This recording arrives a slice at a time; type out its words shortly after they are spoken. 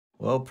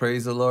Well,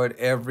 praise the Lord,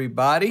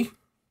 everybody.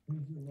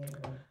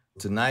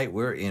 Tonight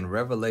we're in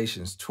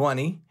Revelations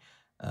 20,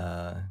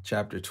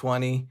 chapter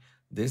 20.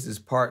 This is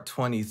part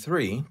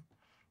 23.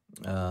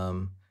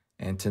 And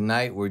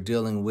tonight we're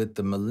dealing with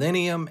the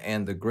Millennium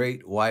and the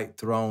Great White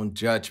Throne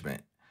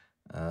Judgment.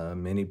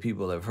 Many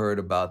people have heard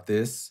about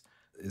this.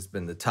 It's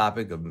been the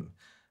topic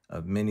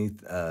of many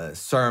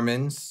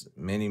sermons,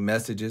 many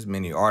messages,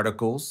 many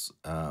articles.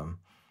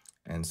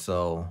 And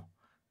so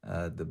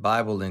the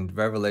Bible in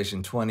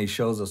Revelation 20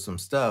 shows us some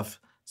stuff,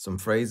 some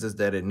phrases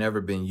that had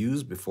never been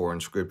used before in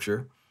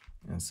Scripture.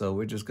 And so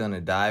we're just going to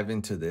dive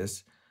into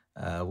this.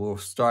 We'll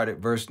start at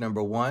verse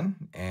number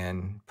 1.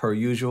 And per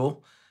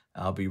usual,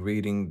 I'll be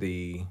reading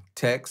the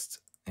text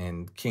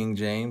in King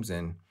James,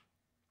 and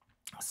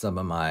some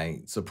of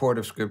my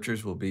supportive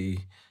scriptures will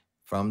be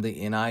from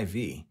the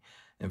NIV.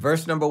 In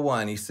verse number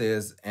 1, he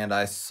says, "And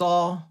I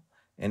saw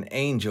an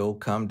angel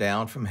come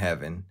down from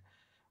heaven,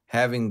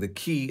 having the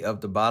key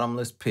of the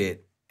bottomless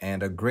pit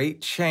and a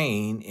great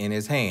chain in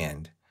his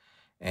hand.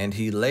 And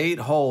he laid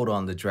hold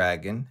on the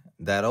dragon,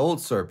 that old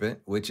serpent,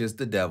 which is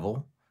the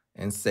devil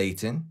and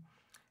Satan,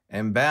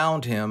 and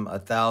bound him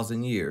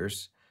 1,000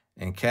 years,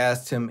 and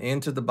cast him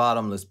into the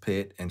bottomless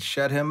pit, and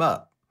shut him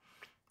up,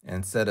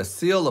 and set a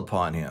seal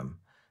upon him,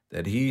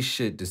 that he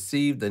should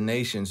deceive the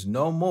nations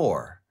no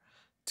more,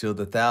 till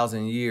the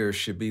 1,000 years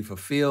should be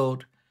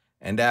fulfilled,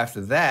 and after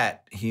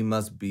that he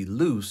must be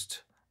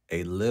loosed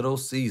a little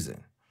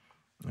season."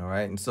 All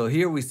right, and so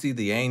here we see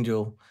the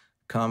angel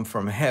come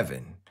from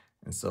heaven.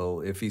 And so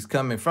if he's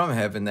coming from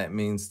heaven, that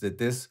means that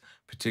this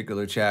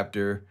particular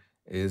chapter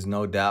is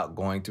no doubt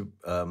going to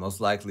most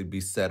likely be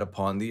set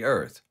upon the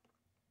earth.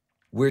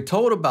 We're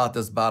told about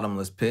this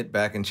bottomless pit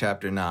back in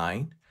chapter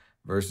 9,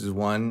 verses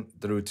 1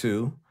 through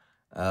 2.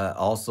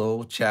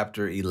 Also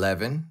chapter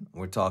 11,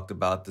 we talked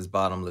about this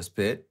bottomless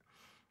pit,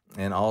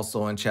 and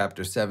also in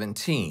chapter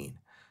 17.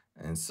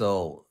 And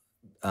so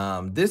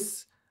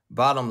this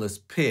bottomless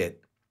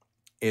pit,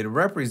 it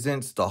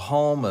represents the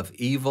home of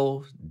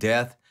evil,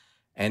 death,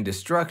 and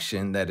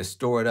destruction that is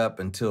stored up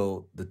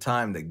until the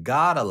time that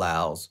God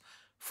allows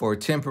for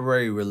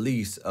temporary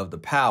release of the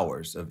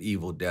powers of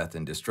evil, death,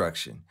 and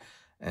destruction.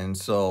 And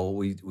so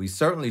we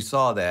certainly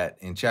saw that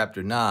in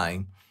chapter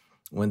 9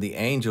 when the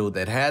angel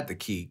that had the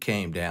key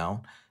came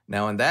down.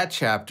 Now in that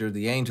chapter,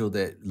 the angel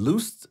that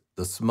loosed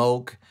the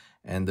smoke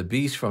and the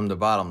beast from the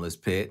bottomless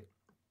pit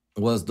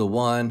was the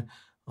one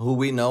who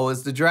we know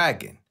as the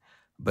dragon.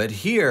 But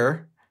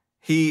here,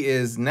 he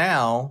is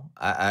now,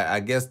 I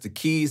guess the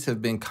keys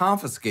have been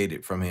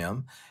confiscated from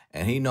him,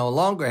 and he no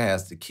longer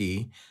has the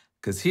key,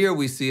 because here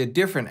we see a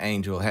different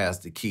angel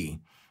has the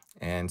key.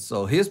 And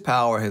so his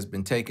power has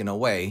been taken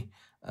away,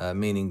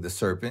 meaning the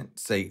serpent,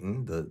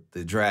 Satan,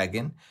 the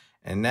dragon.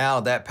 And now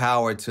that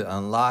power to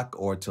unlock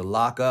or to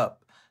lock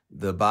up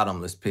the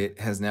bottomless pit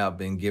has now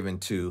been given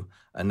to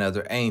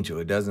another angel.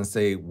 It doesn't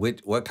say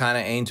what kind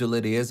of angel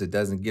it is. It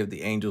doesn't give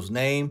the angel's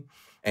name.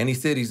 And he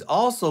said he's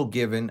also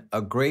given a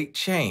great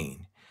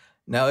chain.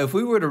 Now, if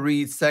we were to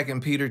read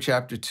 2 Peter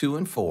chapter 2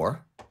 and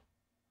 4,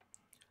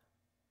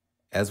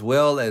 as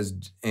well as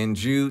in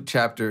Jude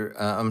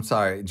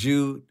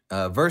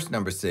verse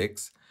number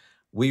 6,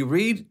 we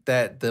read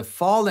that the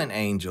fallen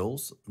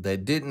angels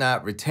that did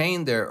not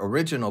retain their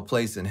original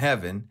place in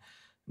heaven,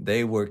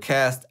 they were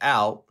cast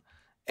out,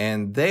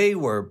 and they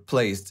were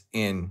placed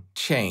in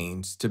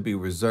chains to be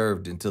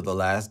reserved until the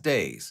last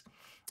days.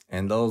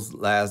 And those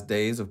last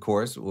days, of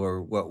course,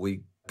 were what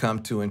we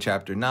come to in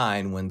chapter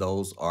 9, when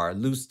those are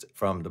loosed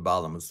from the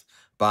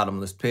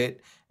bottomless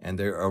pit, and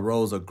there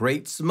arose a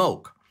great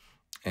smoke.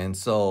 And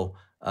so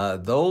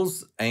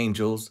those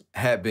angels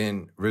had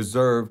been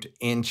reserved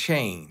in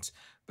chains.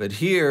 But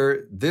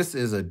here, this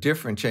is a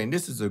different chain.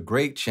 This is a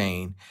great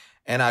chain.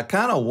 And I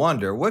kind of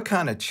wonder, what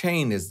kind of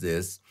chain is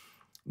this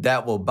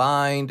that will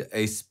bind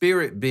a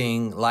spirit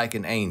being like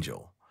an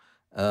angel?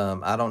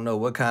 I don't know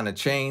what kind of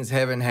chains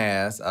heaven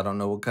has. I don't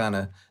know what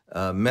kind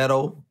of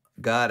metal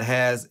God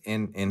has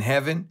in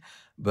heaven.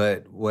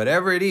 But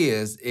whatever it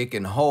is, it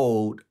can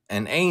hold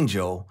an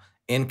angel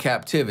in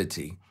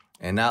captivity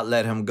and not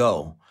let him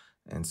go.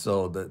 And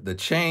so the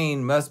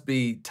chain must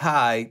be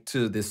tied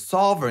to the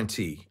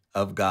sovereignty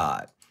of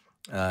God.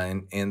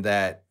 In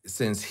that,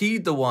 since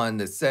he's the one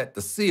that set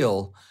the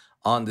seal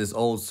on this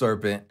old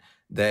serpent,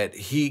 that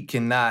he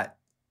cannot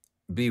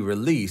be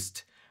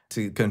released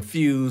to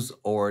confuse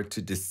or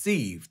to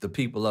deceive the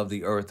people of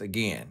the earth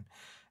again.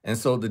 And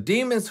so the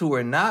demons who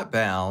are not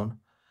bound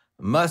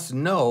must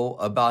know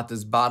about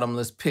this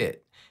bottomless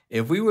pit.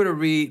 If we were to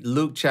read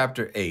Luke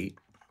chapter 8,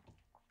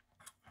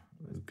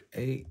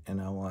 and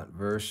I want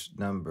verse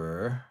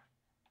number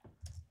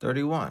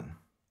 31.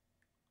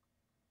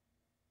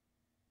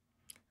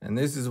 And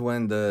this is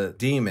when the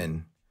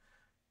demon,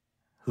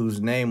 whose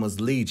name was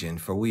Legion,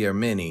 for we are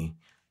many,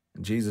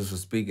 Jesus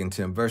was speaking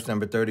to him. Verse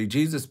number 30,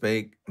 Jesus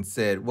spake and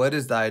said, "What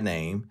is thy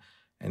name?"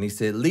 And he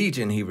said,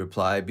 "Legion," he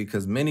replied,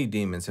 "because many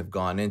demons have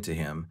gone into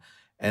him."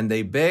 And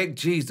they begged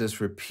Jesus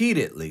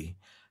repeatedly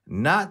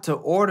not to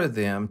order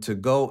them to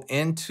go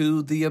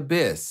into the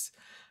abyss.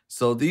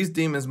 So these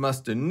demons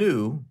must have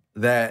knew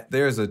that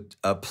there's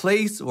a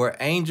place where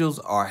angels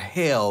are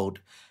held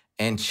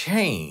and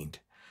chained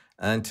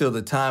until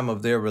the time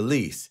of their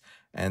release.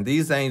 And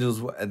these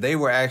angels, they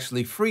were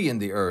actually free in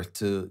the earth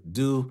to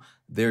do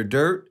their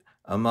dirt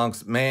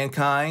amongst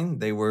mankind.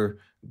 They were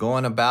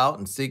going about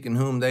and seeking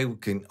whom they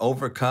can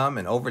overcome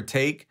and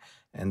overtake.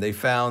 And they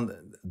found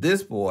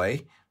this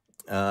boy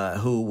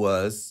who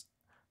was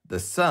the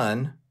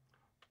son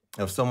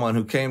of someone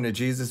who came to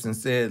Jesus and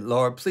said,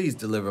 Lord, please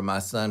deliver my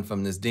son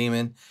from this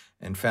demon,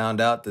 and found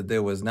out that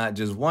there was not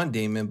just one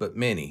demon, but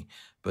many.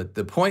 But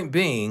the point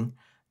being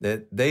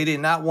that they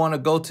did not want to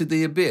go to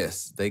the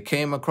abyss. They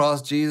came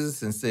across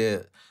Jesus and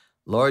said,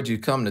 Lord, you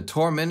come to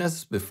torment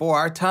us before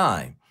our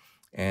time.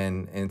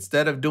 And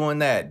instead of doing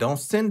that, don't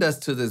send us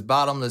to this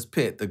bottomless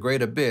pit, the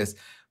great abyss,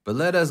 but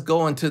let us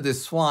go into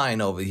this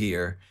swine over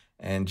here.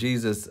 And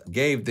Jesus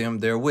gave them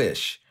their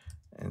wish.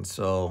 And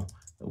so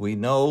we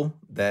know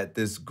that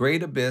this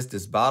great abyss,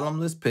 this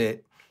bottomless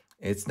pit,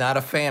 it's not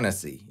a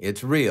fantasy.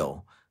 It's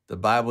real. The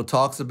Bible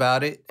talks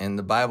about it, and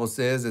the Bible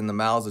says, in the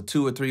mouths of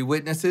 2 or 3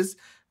 witnesses,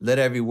 let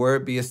every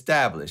word be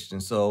established.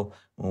 And so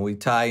when we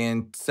tie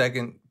in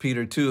 2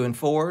 Peter 2 and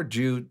 4,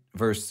 Jude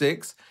verse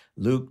 6,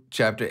 Luke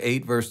chapter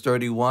 8, verse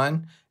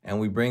 31, and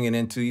we bring it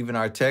into even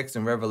our text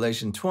in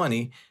Revelation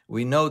 20,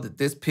 we know that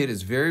this pit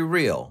is very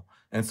real.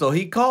 And so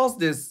he calls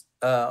this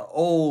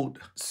old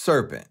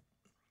serpent.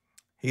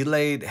 He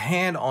laid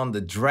hand on the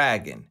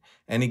dragon,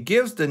 and he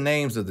gives the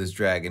names of this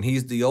dragon.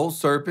 He's the old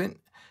serpent.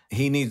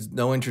 He needs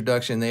no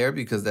introduction there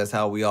because that's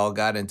how we all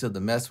got into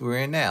the mess we're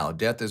in now.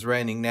 Death is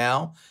reigning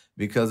now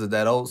because of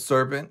that old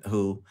serpent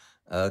who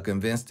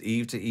convinced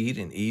Eve to eat,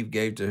 and Eve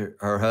gave to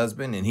her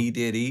husband, and he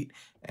did eat,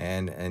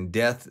 and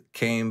death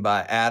came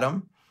by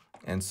Adam.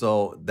 And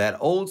so that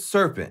old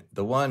serpent,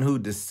 the one who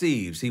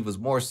deceives, he was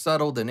more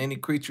subtle than any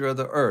creature of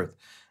the earth.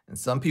 And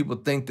some people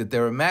think that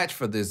they're a match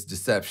for this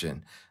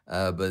deception.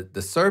 But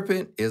the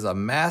serpent is a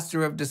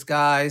master of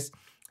disguise.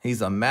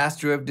 He's a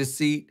master of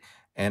deceit.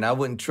 And I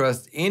wouldn't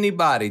trust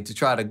anybody to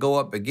try to go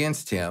up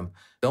against him.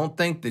 Don't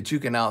think that you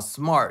can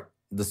outsmart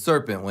the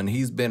serpent when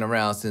he's been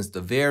around since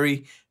the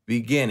very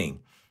beginning.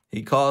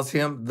 He calls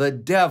him the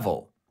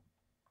devil,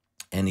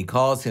 and he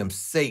calls him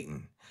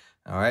Satan.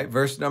 All right,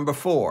 verse number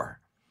 4.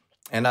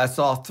 And I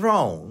saw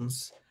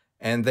thrones,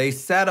 and they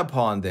sat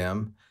upon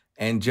them,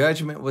 and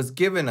judgment was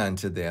given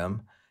unto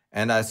them.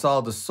 And I saw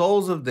the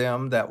souls of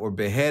them that were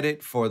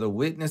beheaded for the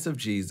witness of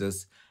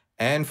Jesus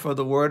and for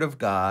the word of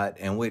God,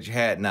 and which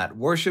had not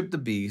worshipped the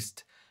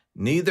beast,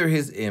 neither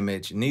his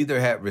image,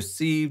 neither had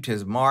received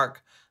his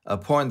mark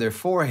upon their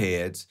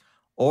foreheads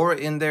or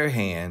in their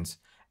hands,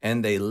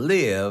 and they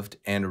lived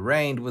and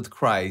reigned with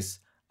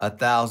Christ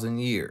 1,000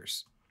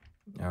 years.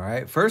 All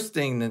right. First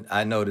thing that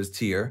I noticed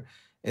here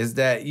is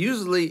that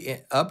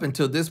usually up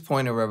until this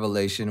point in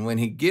Revelation, when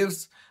he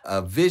gives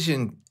a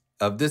vision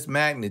of this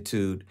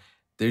magnitude,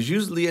 there's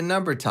usually a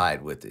number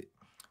tied with it.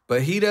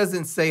 But he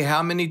doesn't say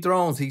how many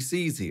thrones he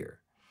sees here.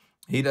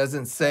 He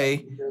doesn't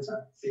say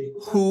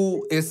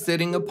who is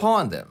sitting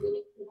upon them.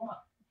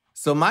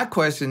 So my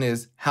question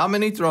is, how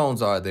many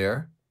thrones are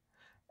there?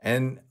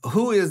 And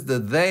who is the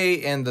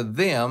they and the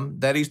them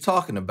that he's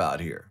talking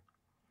about here?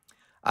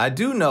 I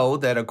do know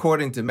that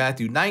according to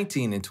Matthew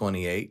 19 and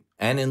 28,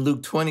 and in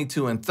Luke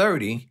 22 and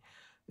 30,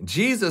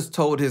 Jesus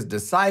told his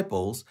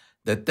disciples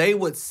that they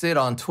would sit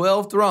on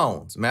 12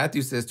 thrones.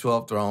 Matthew says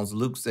 12 thrones,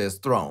 Luke says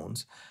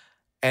thrones,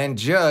 and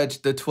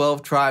judge the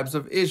 12 tribes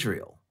of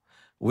Israel.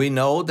 We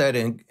know that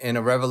in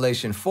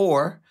Revelation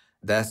 4,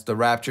 that's the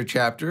rapture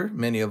chapter,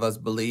 many of us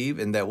believe,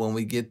 and that when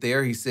we get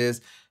there, he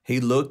says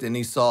he looked and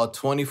he saw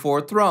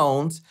 24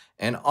 thrones,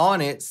 and on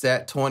it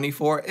sat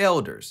 24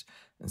 elders.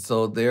 And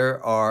so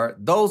there are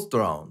those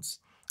thrones.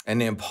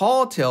 And then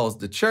Paul tells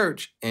the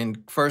church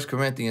in 1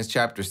 Corinthians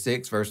chapter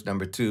 6, verse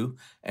number 2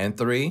 and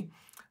 3,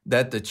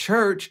 that the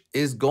church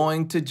is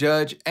going to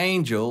judge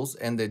angels,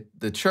 and that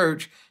the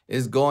church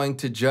is going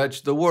to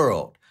judge the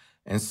world.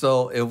 And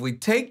so if we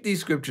take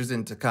these scriptures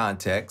into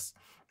context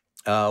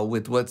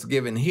with what's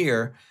given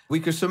here, we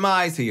could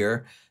surmise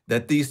here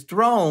that these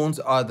thrones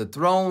are the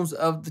thrones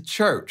of the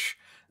church,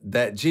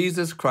 that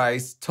Jesus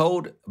Christ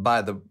told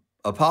by the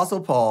Apostle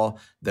Paul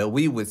that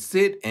we would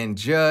sit and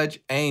judge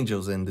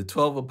angels, and the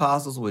 12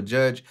 apostles would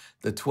judge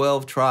the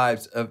 12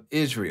 tribes of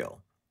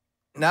Israel.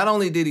 Not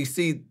only did he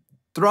see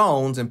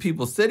thrones and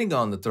people sitting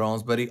on the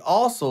thrones, but he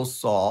also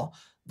saw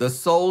the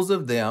souls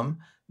of them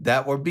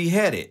that were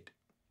beheaded.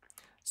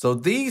 So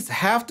these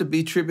have to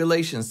be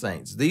tribulation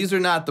saints. These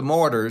are not the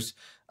martyrs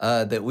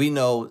that we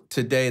know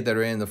today that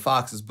are in the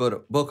Fox's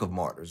Book of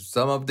Martyrs.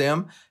 Some of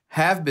them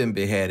have been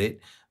beheaded,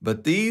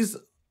 but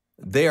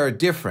they are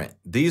different.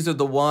 These are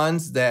the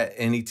ones that,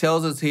 and he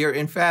tells us here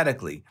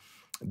emphatically,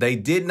 they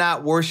did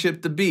not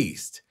worship the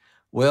beast.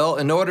 Well,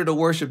 in order to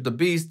worship the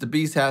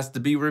beast has to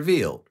be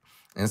revealed.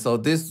 And so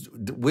this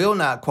will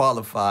not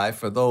qualify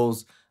for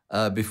those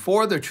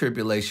before the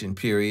tribulation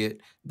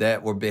period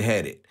that were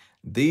beheaded.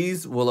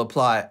 These will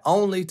apply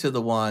only to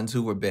the ones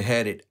who were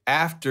beheaded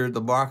after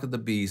the mark of the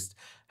beast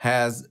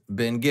has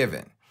been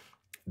given.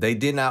 They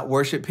did not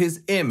worship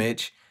his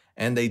image,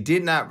 and they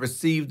did not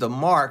receive the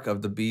mark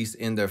of the beast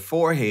in their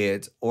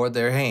foreheads or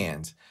their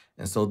hands.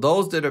 And so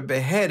those that are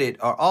beheaded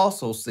are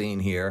also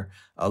seen here,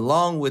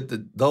 along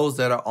with those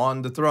that are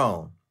on the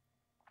throne.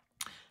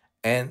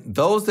 And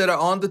those that are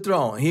on the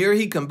throne, here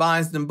he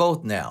combines them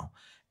both now.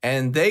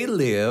 And they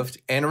lived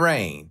and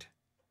reigned.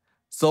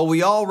 So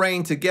we all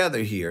reign together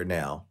here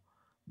now.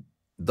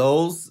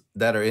 Those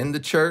that are in the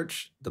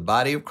church, the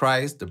body of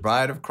Christ, the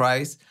bride of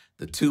Christ,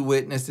 the two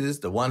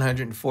witnesses, the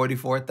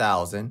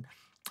 144,000,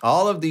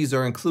 all of these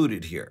are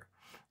included here.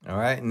 All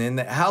right. And then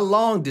how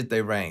long did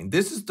they reign?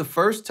 This is the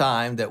first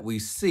time that we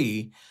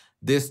see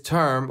this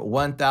term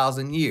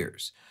 1,000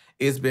 years.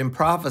 It's been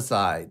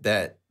prophesied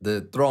that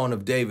the throne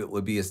of David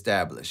would be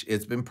established.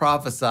 It's been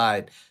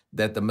prophesied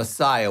that the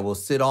Messiah will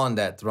sit on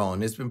that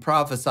throne. It's been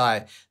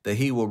prophesied that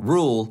he will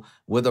rule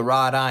with a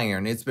rod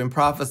iron. It's been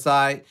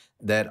prophesied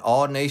that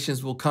all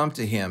nations will come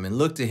to him and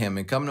look to him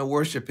and come to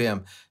worship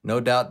him. No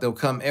doubt they'll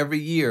come every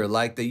year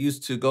like they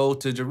used to go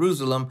to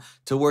Jerusalem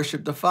to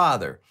worship the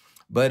Father.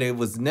 But it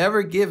was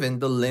never given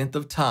the length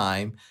of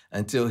time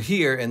until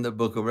here in the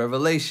book of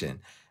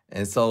Revelation.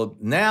 And so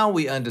now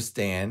we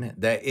understand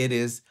that it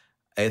is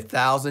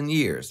 1,000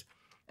 years.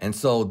 And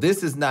so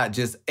this is not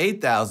just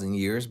 8,000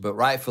 years, but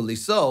rightfully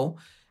so.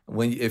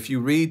 If you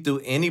read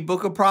through any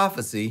book of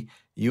prophecy,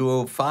 you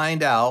will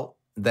find out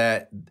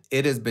that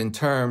it has been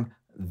termed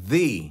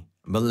the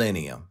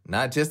millennium,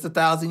 not just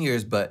 1,000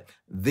 years, but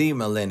the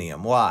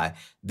millennium. Why?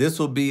 This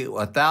will be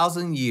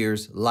 1,000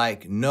 years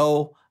like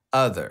no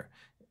other.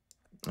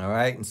 All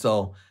right. And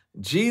so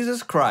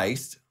Jesus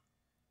Christ,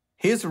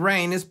 his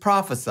reign is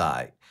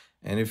prophesied.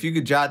 And if you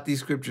could jot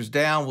these scriptures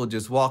down, we'll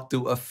just walk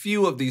through a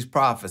few of these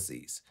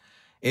prophecies.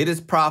 It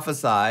is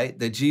prophesied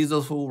that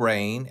Jesus will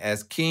reign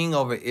as king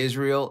over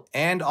Israel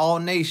and all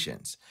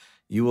nations.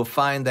 You will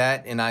find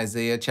that in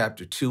Isaiah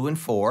chapter 2 and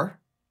 4,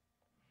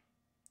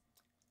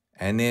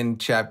 and in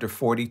chapter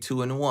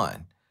 42 and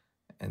 1.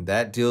 And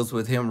that deals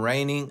with him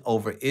reigning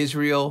over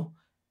Israel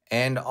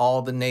and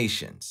all the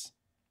nations.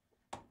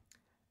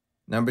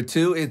 Number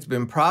 2, it's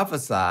been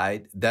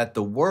prophesied that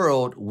the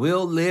world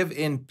will live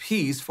in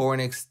peace for an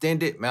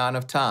extended amount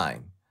of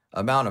time.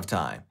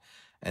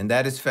 And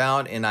that is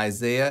found in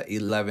Isaiah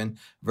 11,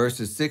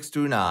 verses 6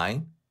 through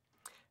 9,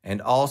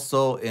 and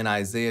also in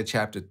Isaiah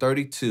chapter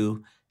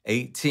 32,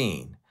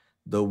 18.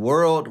 The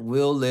world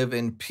will live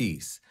in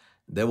peace.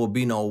 There will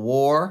be no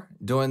war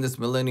during this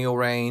millennial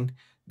reign.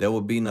 There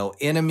will be no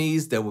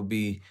enemies. There will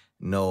be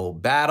no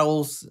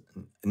battles,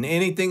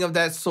 anything of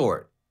that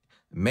sort.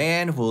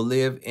 Man will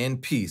live in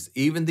peace.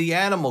 Even the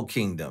animal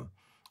kingdom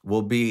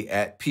will be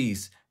at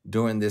peace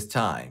during this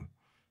time.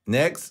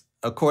 Next,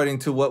 according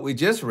to what we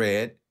just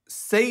read,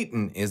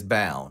 Satan is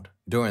bound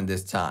during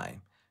this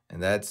time.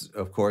 And that's,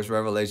 of course,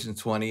 Revelation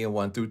 20 and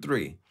 1 through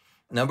 3.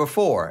 Number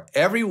 4,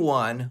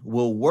 everyone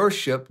will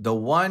worship the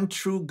one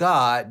true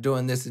God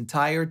during this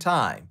entire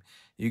time.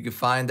 You can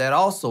find that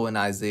also in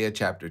Isaiah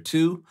chapter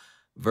 2,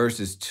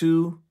 verses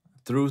 2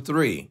 through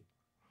 3.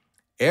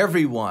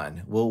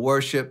 Everyone will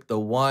worship the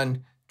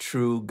one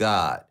true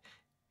God.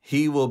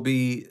 He will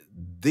be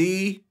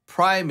the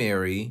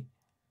primary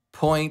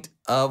point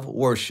of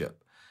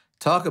worship.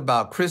 Talk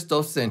about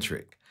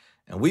Christocentric.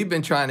 And we've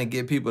been trying to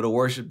get people to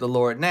worship the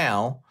Lord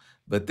now,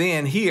 but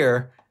then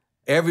here,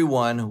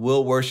 everyone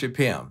will worship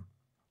him.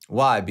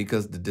 Why?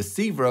 Because the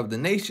deceiver of the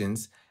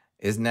nations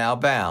is now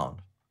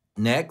bound.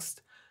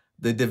 Next,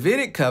 the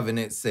Davidic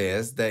covenant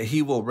says that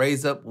he will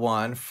raise up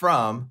one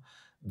from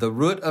the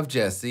root of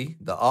Jesse,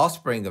 the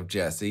offspring of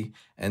Jesse,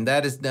 and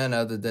that is none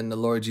other than the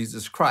Lord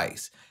Jesus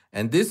Christ.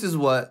 And this is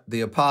what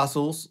the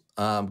apostles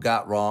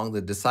got wrong,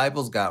 the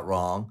disciples got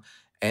wrong,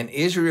 and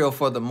Israel,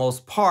 for the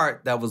most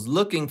part, that was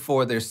looking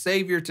for their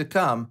Savior to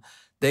come,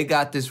 they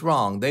got this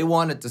wrong. They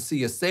wanted to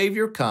see a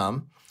Savior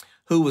come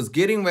who was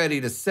getting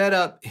ready to set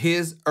up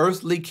his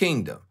earthly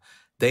kingdom.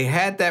 They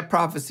had that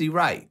prophecy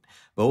right.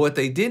 But what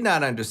they did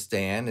not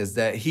understand is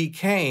that he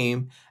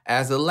came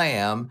as a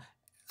lamb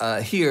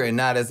here and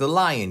not as a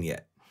lion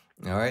yet.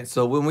 All right.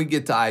 So when we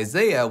get to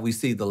Isaiah, we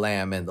see the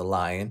lamb and the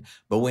lion.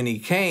 But when he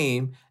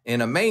came in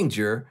a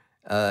manger,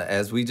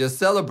 as we just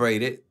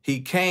celebrated,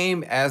 he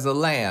came as a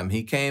lamb.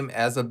 He came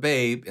as a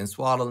babe in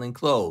swaddling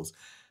clothes.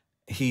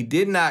 He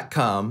did not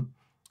come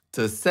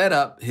to set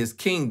up his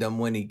kingdom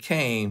when he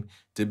came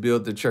to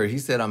build the church. He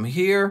said, I'm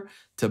here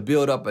to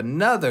build up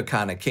another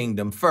kind of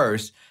kingdom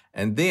first.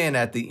 And then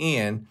at the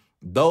end,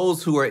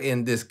 those who are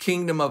in this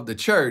kingdom of the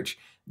church,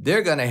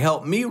 they're going to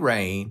help me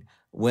reign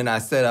when I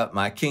set up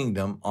my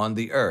kingdom on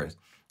the earth.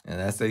 And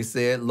as they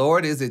said,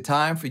 Lord, is it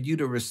time for you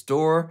to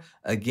restore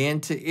again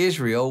to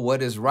Israel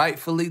what is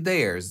rightfully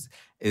theirs?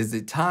 Is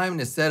it time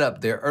to set up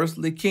their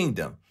earthly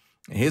kingdom?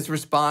 And his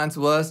response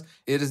was,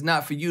 it is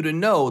not for you to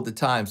know the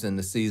times and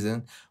the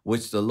season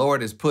which the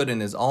Lord has put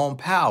in his own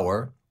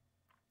power.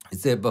 He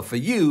said, but for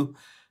you,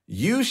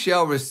 you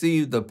shall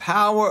receive the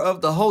power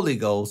of the Holy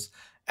Ghost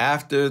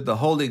after the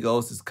Holy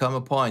Ghost has come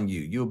upon you.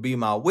 You'll be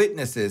my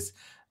witnesses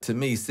to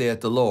me,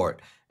 saith the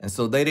Lord. And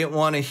so they didn't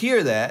want to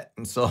hear that.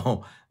 And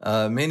so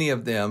many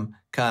of them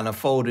kind of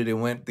folded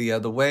and went the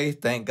other way.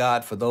 Thank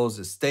God for those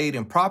that stayed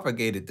and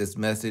propagated this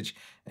message.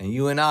 And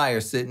you and I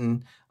are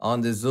sitting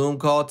on this Zoom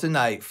call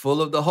tonight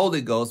full of the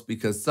Holy Ghost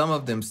because some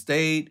of them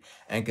stayed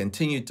and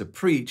continued to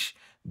preach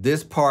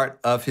this part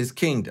of his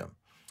kingdom.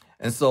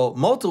 And so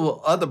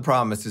multiple other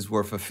promises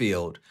were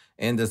fulfilled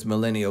in this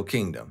millennial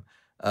kingdom.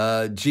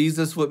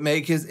 Jesus would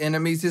make his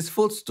enemies his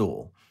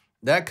footstool.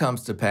 That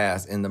comes to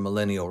pass in the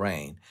millennial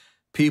reign.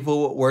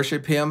 People would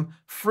worship him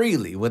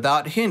freely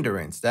without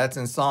hindrance. That's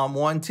in Psalm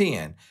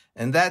 110.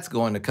 And that's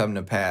going to come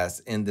to pass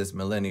in this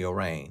millennial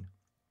reign.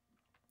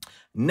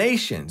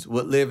 Nations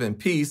would live in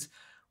peace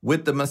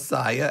with the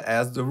Messiah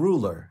as the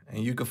ruler.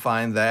 And you can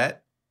find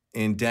that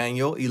in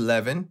Daniel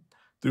 11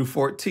 through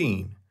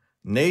 14.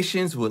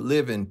 Nations would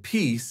live in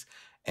peace,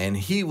 and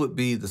he would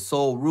be the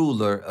sole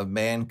ruler of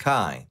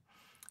mankind.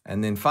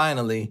 And then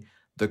finally,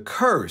 the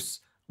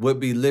curse would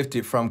be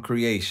lifted from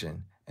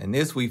creation. And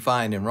this we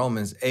find in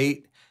Romans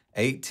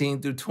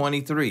 8:18 through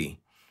 23.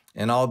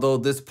 And although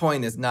this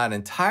point is not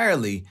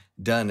entirely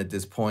done at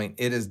this point,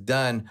 it is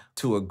done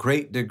to a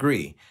great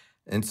degree.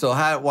 And so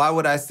why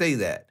would I say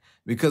that?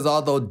 Because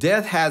although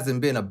death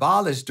hasn't been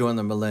abolished during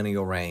the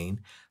millennial reign,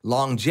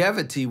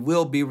 longevity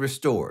will be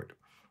restored.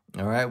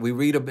 All right, we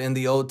read in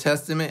the Old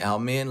Testament how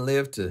men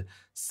lived to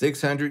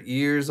 600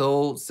 years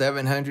old,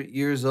 700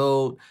 years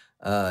old,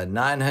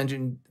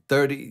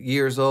 930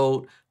 years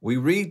old. We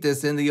read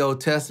this in the Old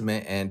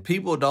Testament, and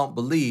people don't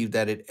believe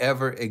that it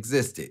ever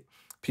existed.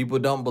 People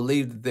don't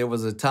believe that there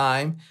was a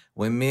time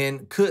when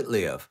men could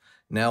live.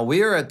 Now,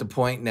 we're at the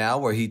point now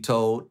where he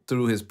told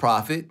through his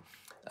prophet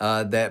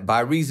that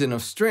by reason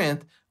of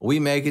strength, we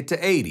make it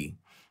to 80.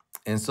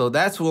 And so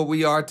that's where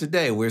we are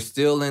today. We're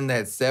still in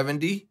that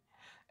 70.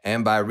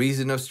 And by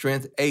reason of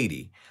strength,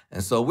 80.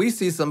 And so we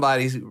see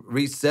somebody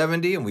reach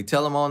 70 and we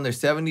tell them on their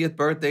 70th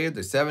birthday,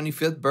 their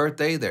 75th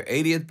birthday, their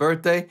 80th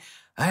birthday,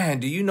 man,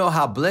 do you know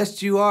how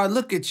blessed you are?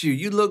 Look at you.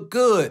 You look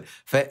good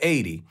for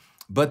 80.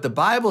 But the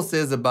Bible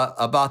says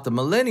about the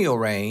millennial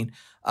reign,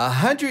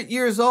 100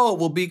 years old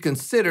will be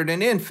considered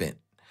an infant.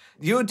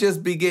 You'll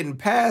just be getting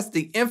past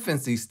the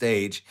infancy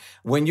stage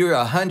when you're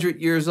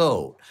 100 years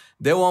old.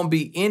 There won't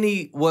be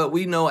any what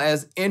we know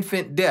as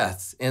infant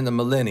deaths in the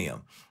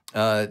millennium.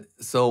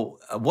 So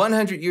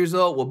 100 years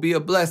old will be a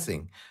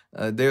blessing.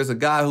 There's a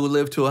guy who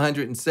lived to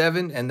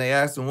 107, and they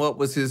asked him what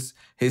was his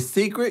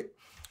secret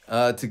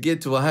to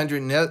get to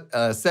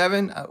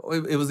 107.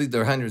 It was either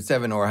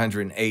 107 or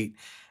 108.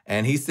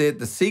 And he said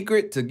the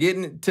secret to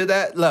getting to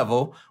that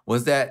level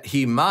was that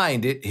he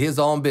minded his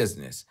own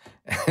business.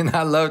 And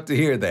I love to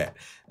hear that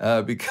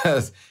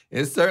because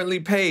it certainly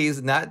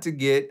pays not to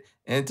get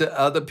into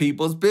other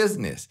people's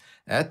business.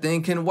 That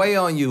thing can weigh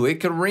on you. It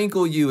can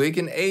wrinkle you. It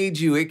can age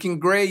you. It can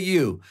gray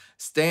you.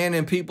 Stand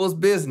in people's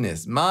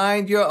business.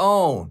 Mind your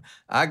own.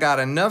 I got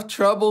enough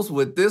troubles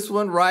with this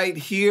one right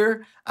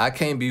here. I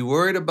can't be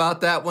worried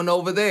about that one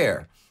over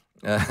there.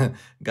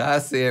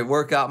 God said,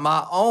 work out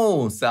my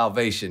own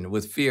salvation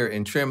with fear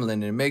and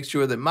trembling and make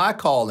sure that my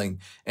calling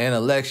and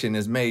election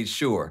is made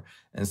sure.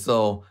 And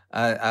so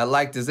I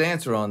liked his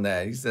answer on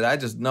that. He said, I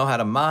just know how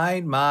to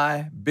mind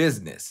my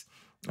business.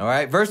 All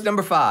right, verse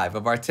number 5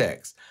 of our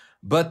text.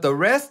 But the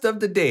rest of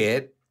the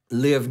dead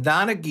lived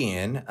not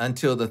again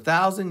until the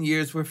 1,000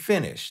 years were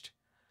finished.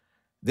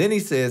 Then he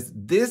says,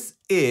 this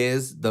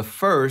is the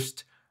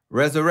first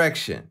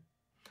resurrection.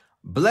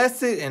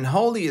 Blessed and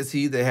holy is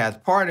he that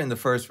hath part in the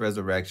first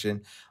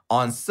resurrection.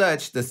 On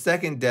such the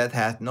second death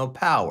hath no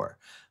power.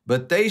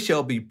 But they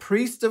shall be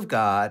priests of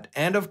God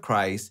and of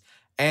Christ,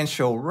 and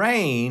shall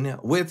reign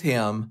with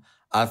him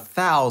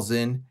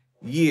 1,000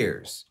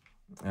 years.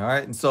 All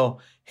right, and so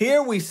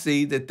here we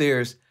see that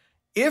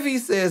if he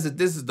says that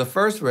this is the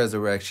first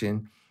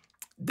resurrection,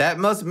 that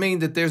must mean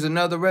that there's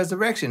another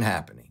resurrection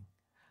happening.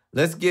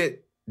 Let's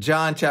get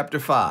John chapter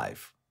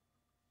 5,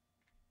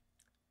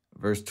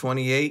 verse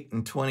 28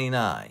 and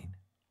 29.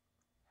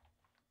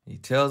 He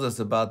tells us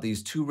about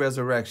these two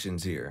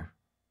resurrections here.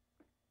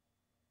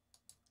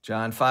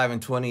 John 5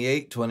 and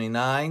 28,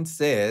 29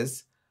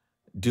 says,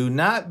 do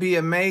not be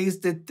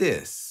amazed at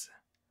this,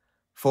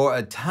 for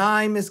a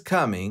time is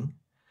coming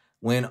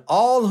when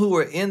all who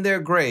are in their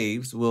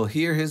graves will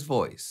hear his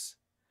voice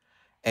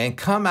and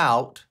come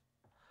out.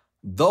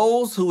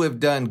 Those who have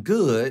done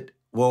good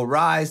will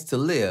rise to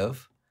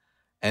live,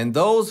 and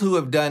those who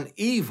have done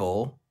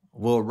evil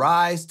will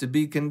rise to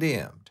be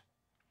condemned.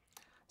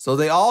 So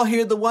they all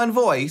hear the one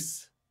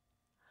voice,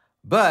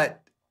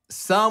 but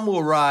some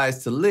will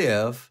rise to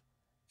live,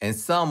 and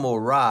some will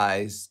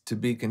rise to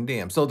be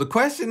condemned. So the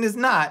question is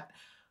not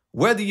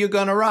whether you're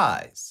going to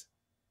rise.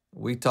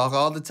 We talk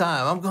all the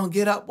time, I'm going to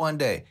get up one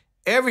day.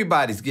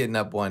 Everybody's getting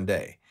up one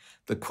day.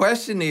 The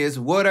question is,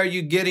 what are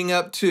you getting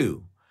up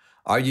to?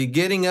 Are you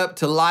getting up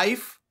to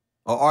life,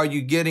 or are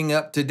you getting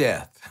up to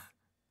death?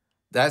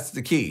 That's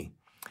the key.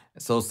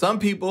 So some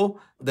people,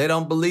 they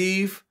don't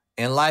believe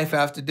in life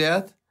after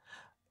death.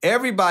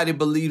 Everybody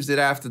believes it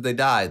after they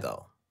die,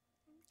 though.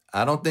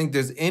 I don't think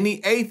there's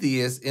any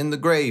atheist in the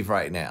grave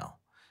right now.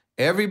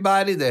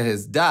 Everybody that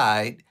has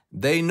died,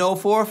 they know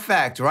for a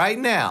fact right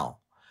now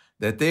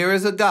that there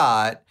is a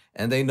God,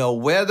 and they know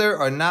whether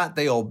or not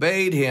they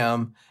obeyed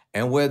him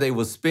and where they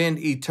will spend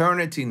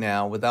eternity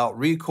now without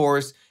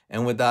recourse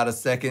and without a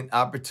second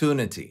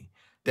opportunity.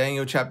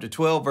 Daniel chapter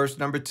 12, verse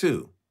number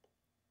 2.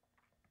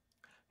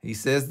 He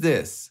says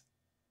this,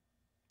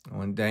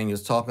 when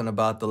Daniel's talking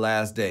about the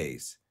last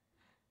days.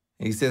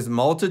 He says,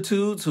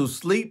 multitudes who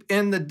sleep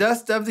in the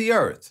dust of the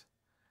earth,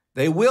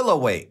 they will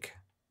awake,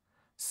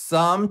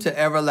 some to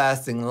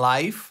everlasting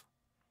life,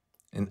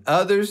 and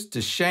others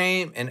to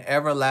shame and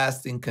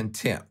everlasting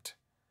contempt.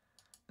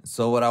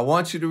 So what I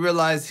want you to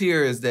realize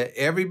here is that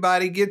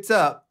everybody gets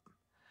up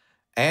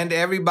and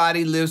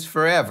everybody lives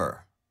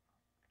forever.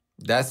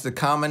 That's the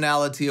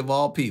commonality of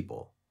all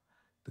people.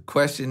 The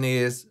question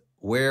is,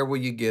 where will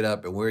you get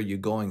up and where are you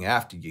going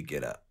after you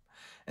get up?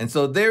 And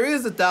so there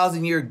is a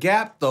 1,000-year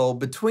gap, though,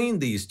 between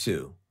these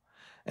two.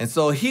 And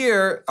so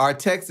here our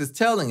text is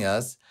telling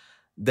us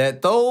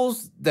that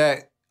those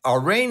that are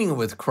reigning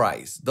with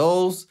Christ,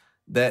 those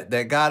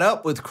that got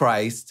up with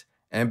Christ,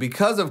 and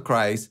because of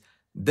Christ,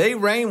 they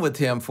reign with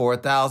him for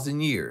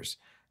 1,000 years.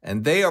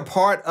 And they are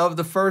part of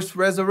the first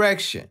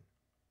resurrection.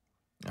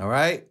 All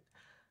right?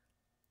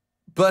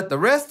 But the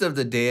rest of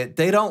the dead,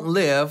 they don't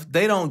live.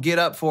 They don't get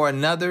up for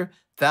another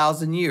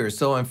 1,000 years.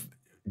 So in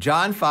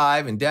John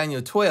 5 and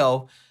Daniel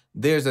 12,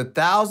 there's a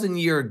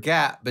 1,000-year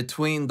gap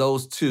between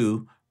those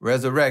two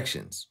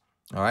resurrections.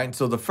 All right.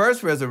 So the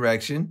first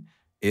resurrection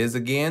is,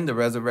 again, the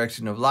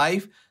resurrection of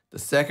life. The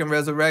second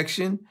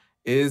resurrection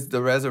is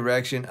the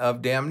resurrection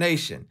of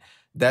damnation.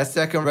 That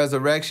second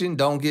resurrection,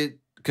 don't get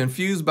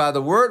confused by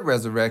the word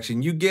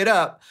resurrection. You get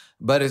up,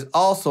 but it's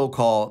also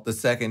called the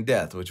second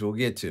death, which we'll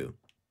get to.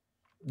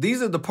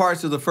 These are the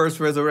parts of the first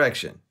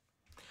resurrection.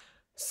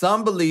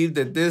 Some believe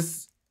that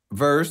this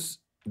verse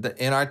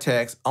in our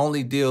text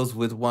only deals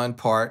with one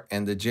part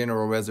and the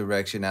general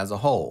resurrection as a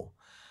whole.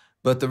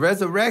 But the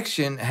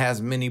resurrection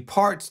has many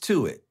parts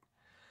to it.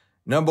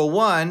 Number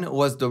one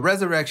was the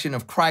resurrection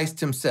of Christ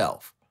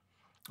himself.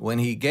 When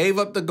he gave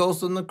up the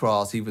ghost on the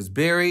cross, he was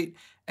buried,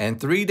 and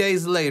 3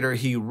 days later,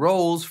 he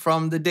rose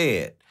from the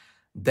dead.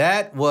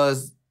 That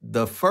was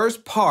the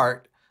first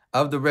part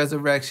of the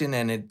resurrection,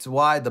 and it's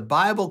why the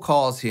Bible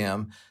calls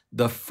him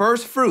the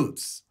first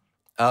fruits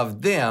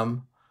of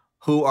them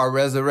who are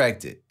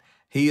resurrected.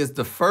 He is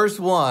the first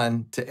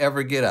one to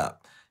ever get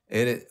up.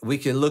 We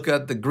can look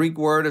at the Greek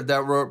word of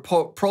that word,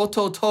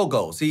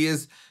 prototogos.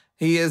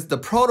 He is the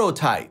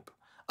prototype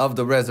of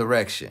the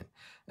resurrection.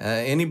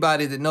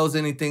 Anybody that knows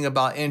anything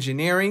about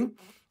engineering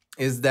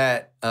is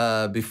that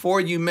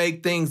before you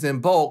make things in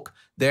bulk,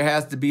 there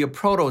has to be a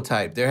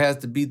prototype. There has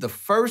to be the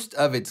first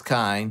of its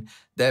kind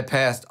that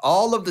passed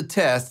all of the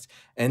tests,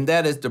 and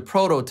that is the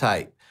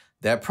prototype.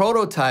 That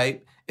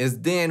prototype is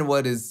then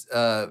what is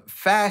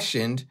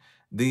fashioned.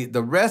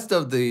 The rest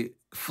of the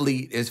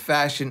fleet is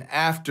fashioned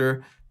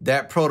after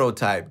that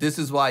prototype. This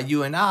is why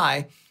you and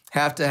I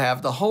have to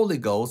have the Holy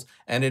Ghost,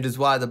 and it is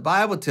why the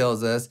Bible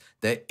tells us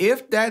that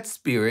if that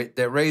spirit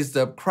that raised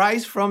up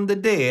Christ from the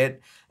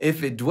dead,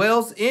 if it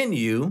dwells in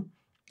you,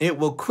 it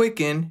will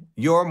quicken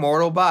your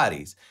mortal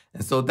bodies.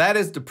 And so that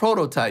is the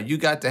prototype. You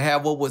got to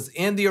have what was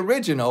in the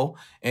original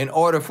in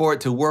order for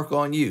it to work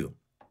on you.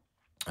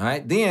 All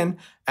right. Then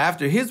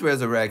after his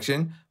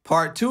resurrection,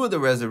 part two of the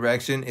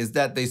resurrection is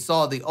that they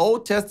saw the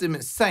Old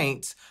Testament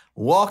saints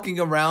walking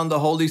around the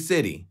holy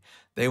city.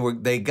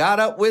 They got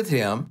up with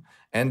him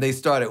and they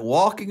started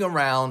walking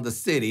around the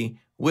city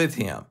with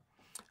him.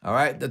 All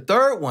right. The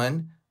third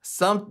one,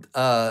 some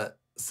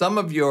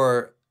of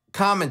your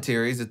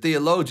commentaries, the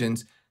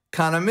theologians,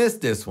 kind of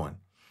missed this one.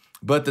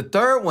 But the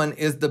third one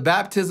is the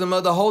baptism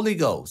of the Holy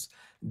Ghost.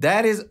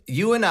 That is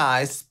you and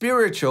I's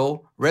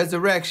spiritual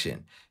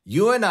resurrection.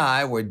 You and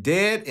I were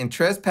dead in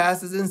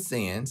trespasses and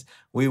sins.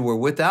 We were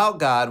without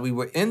God. We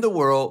were in the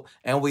world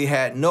and we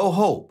had no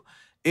hope.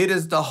 It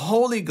is the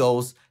Holy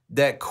Ghost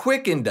that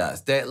quickened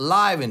us, that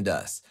livened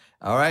us.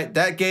 All right.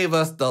 That gave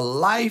us the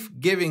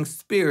life-giving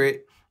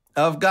spirit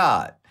of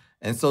God.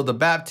 And so the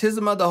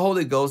baptism of the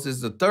Holy Ghost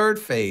is the third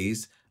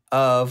phase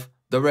of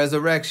the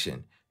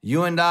resurrection.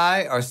 You and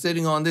I are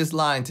sitting on this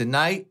line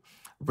tonight,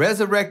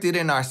 resurrected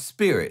in our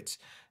spirits.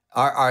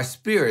 Our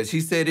spirits,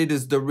 he said, it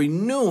is the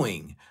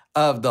renewing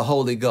of the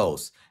Holy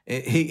Ghost.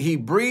 He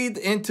breathed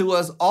into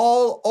us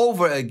all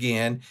over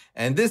again.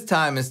 And this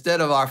time,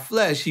 instead of our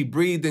flesh, he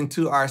breathed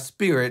into our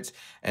spirits.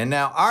 And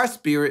now our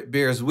spirit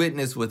bears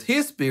witness with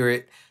his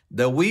spirit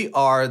that we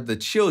are the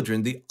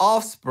children, the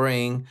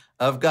offspring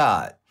of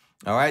God.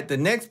 All right. The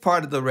next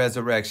part of the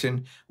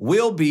resurrection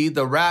will be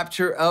the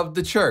rapture of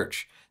the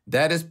church.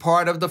 That is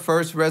part of the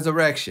first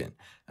resurrection.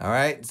 All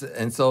right.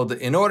 And so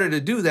in order to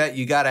do that,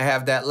 you got to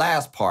have that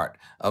last part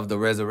of the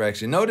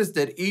resurrection. Notice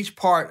that each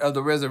part of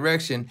the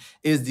resurrection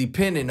is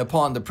dependent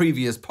upon the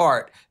previous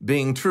part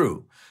being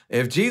true.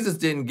 If Jesus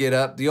didn't get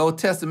up, the Old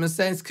Testament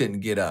saints couldn't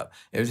get up.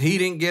 If he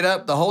didn't get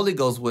up, the Holy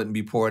Ghost wouldn't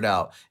be poured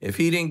out. If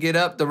he didn't get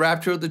up, the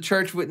rapture of the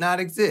church would not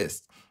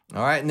exist.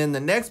 All right. And then the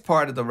next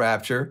part of the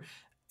rapture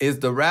is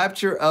the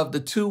rapture of the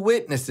two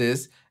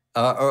witnesses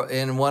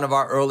in one of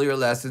our earlier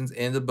lessons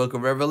in the book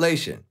of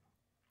Revelation.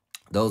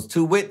 Those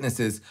two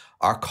witnesses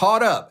are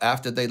caught up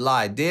after they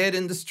lie dead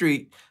in the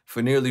street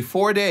for nearly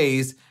 4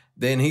 days.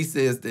 Then he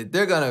says that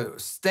they're going to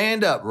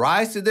stand up,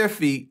 rise to their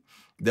feet.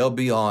 They'll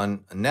be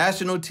on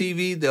national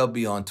TV. They'll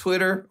be on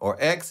Twitter or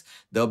X.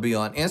 They'll be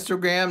on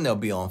Instagram. They'll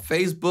be on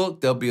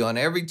Facebook. They'll be on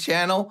every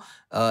channel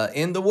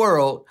in the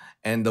world.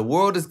 And the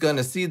world is going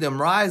to see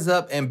them rise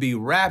up and be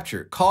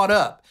raptured, caught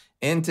up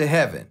into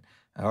heaven.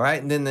 All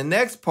right. And then the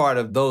next part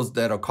of those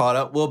that are caught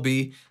up will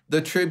be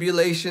the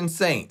tribulation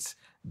saints.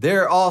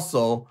 They're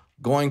also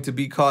going to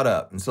be caught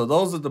up. And so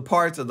those are the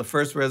parts of the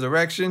first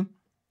resurrection.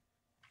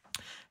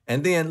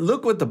 And then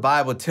look what the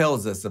Bible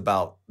tells us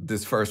about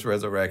this first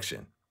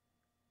resurrection.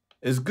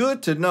 It's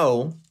good to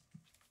know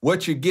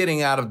what you're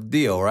getting out of the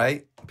deal,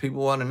 right?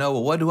 People want to know,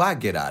 well, what do I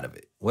get out of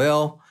it?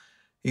 Well,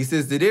 he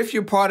says that if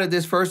you're part of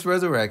this first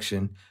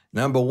resurrection,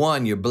 number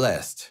one, you're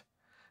blessed.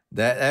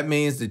 That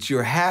means that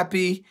you're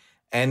happy,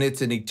 and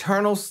it's an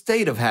eternal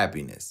state of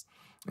happiness.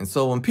 And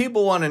so when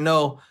people want to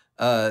know,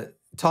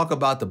 talk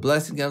about the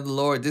blessing of the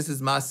Lord, this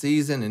is my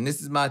season and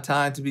this is my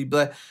time to be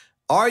blessed.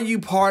 Are you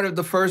part of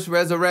the first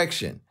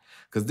resurrection?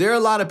 Because there are a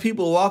lot of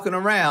people walking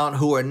around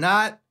who are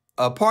not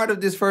a part of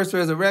this first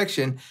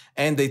resurrection,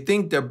 and they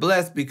think they're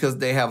blessed because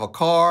they have a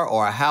car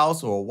or a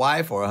house or a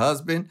wife or a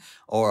husband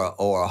or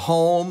a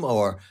home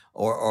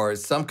or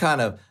some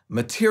kind of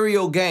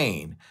material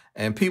gain.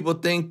 And people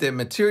think that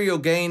material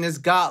gain is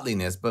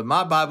godliness, but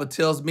my Bible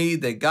tells me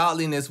that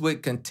godliness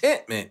with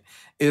contentment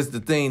is the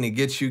thing that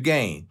gets you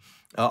gain.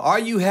 Are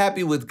you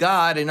happy with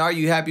God, and are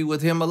you happy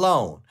with him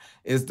alone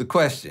is the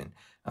question.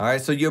 All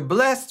right, so you're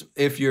blessed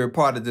if you're a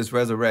part of this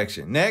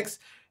resurrection. Next,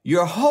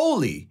 you're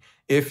holy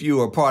if you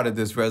are part of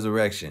this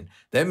resurrection.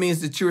 That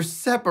means that you're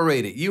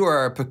separated. You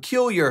are a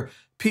peculiar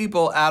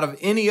people out of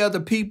any other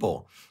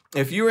people.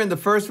 If you're in the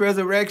first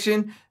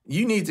resurrection,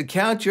 you need to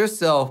count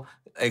yourself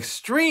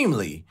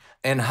extremely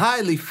and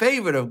highly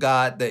favored of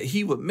God, that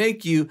he would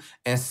make you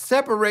and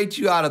separate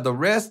you out of the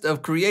rest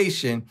of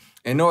creation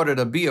in order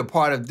to be a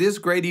part of this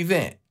great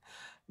event.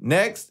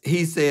 Next,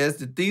 he says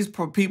that these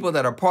people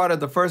that are part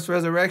of the first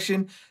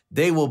resurrection,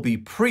 they will be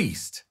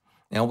priests.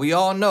 Now, we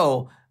all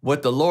know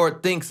what the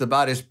Lord thinks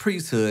about his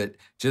priesthood.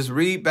 Just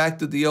read back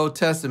to the Old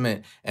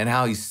Testament and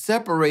how he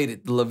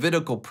separated the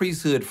Levitical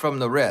priesthood from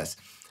the rest.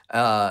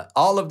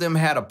 All of them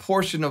had a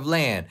portion of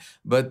land,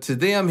 but to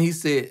them, he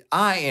said,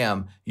 I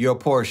am your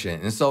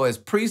portion. And so as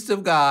priests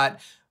of God,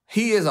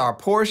 he is our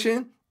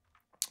portion,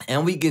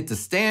 and we get to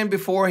stand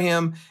before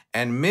him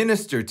and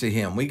minister to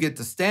him. We get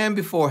to stand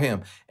before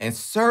him and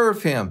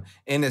serve him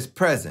in his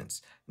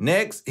presence.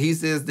 Next, he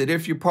says that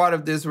if you're part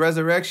of this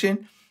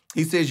resurrection,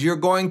 he says you're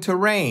going to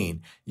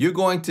reign. You're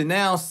going to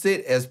now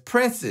sit as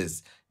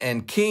princes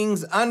and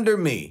kings under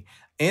me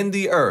in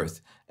the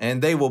earth.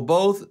 And they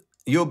will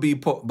you'll be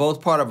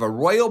both part of a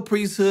royal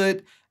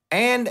priesthood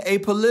and a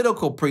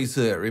political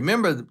priesthood.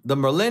 Remember, the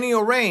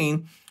millennial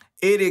reign,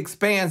 it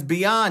expands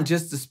beyond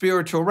just the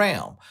spiritual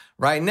realm.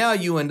 Right now,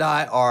 you and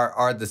I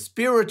are the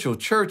spiritual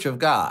church of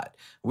God.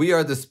 We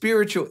are the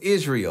spiritual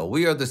Israel.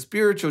 We are the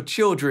spiritual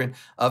children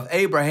of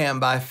Abraham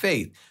by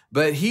faith.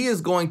 But he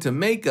is going to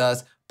make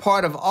us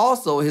part of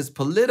also his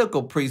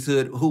political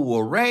priesthood, who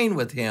will reign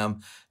with him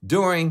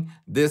during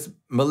this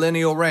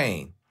millennial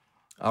reign.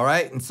 All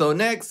right. And so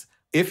next,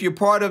 if you're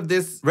part of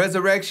this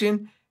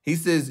resurrection, he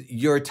says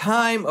your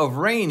time of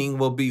reigning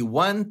will be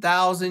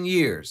 1,000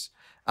 years.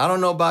 I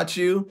don't know about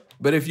you,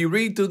 but if you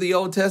read through the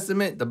Old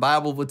Testament, the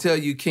Bible will tell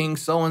you King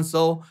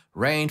so-and-so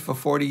reigned for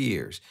 40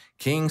 years.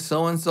 King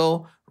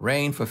so-and-so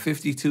reigned for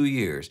 52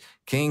 years.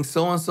 King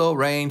so-and-so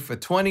reigned for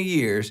 20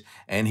 years,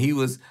 and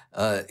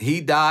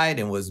he died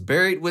and was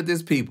buried with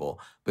his people.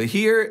 But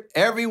here,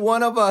 every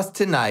one of us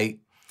tonight,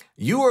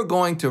 you are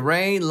going to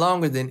reign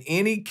longer than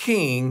any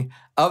king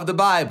of the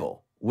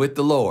Bible with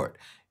the Lord.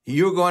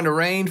 You're going to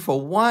reign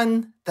for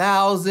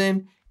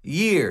 1,000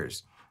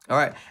 years. All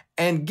right.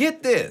 And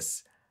get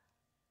this.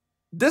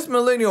 This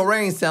millennial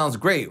reign sounds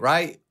great,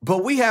 right?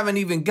 But we haven't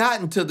even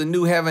gotten to the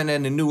new heaven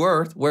and the new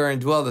earth wherein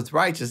dwelleth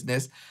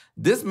righteousness.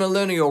 This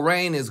millennial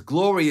reign is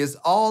glorious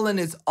all in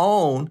its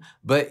own,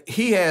 but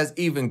he has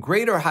even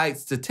greater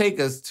heights to take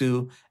us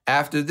to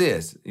after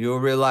this. You'll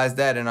realize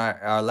that in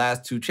our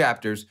last 2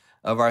 chapters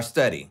of our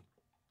study.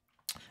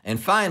 And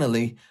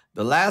finally,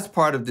 the last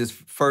part of this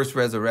first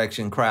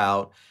resurrection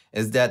crowd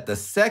is that the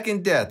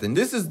second death, and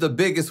this is the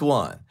biggest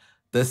one,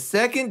 the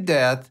second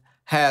death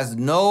has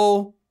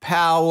no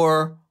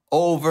power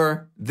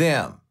over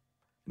them.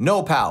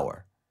 No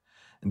power.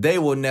 They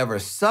will never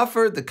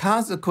suffer the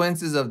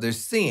consequences of their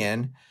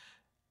sin,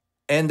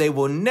 and they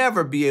will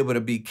never be able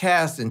to be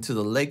cast into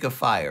the lake of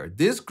fire.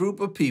 This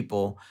group of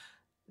people,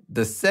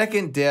 the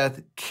second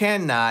death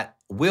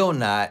will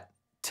not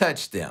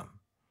touch them,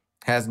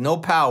 has no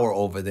power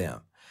over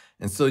them.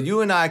 And so you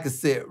and I could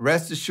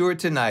rest assured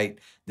tonight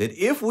that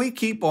if we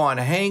keep on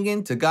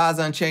hanging to God's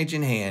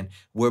unchanging hand,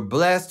 we're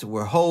blessed,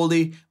 we're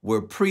holy,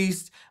 we're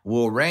priests,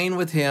 we'll reign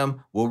with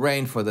him, we'll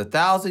reign for the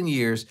 1,000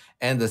 years,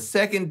 and the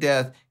second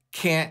death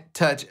can't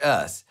touch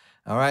us.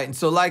 All right. And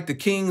so like the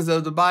kings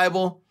of the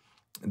Bible,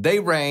 they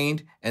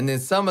reigned, and then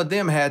some of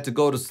them had to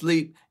go to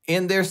sleep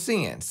in their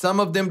sin. Some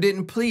of them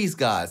didn't please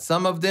God.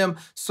 Some of them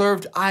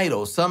served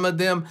idols. Some of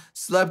them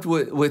slept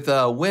with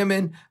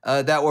women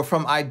that were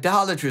from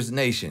idolatrous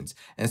nations.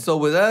 And so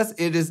with us,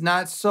 it is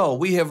not so.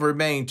 We have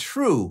remained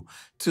true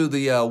to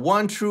the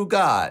one true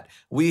God.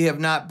 We have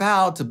not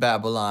bowed to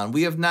Babylon.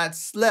 We have not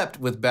slept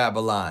with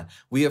Babylon.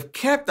 We have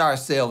kept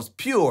ourselves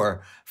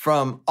pure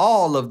from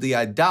all of the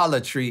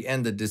idolatry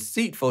and the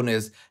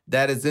deceitfulness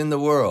that is in the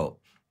world.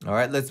 All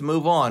right, let's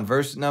move on.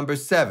 Verse number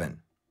 7.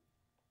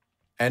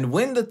 And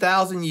when the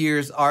 1,000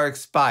 years are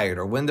expired,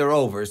 or when they're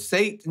over,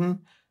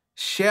 Satan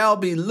shall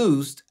be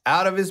loosed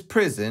out of his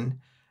prison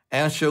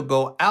and shall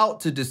go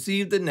out to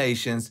deceive the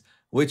nations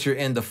which are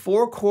in the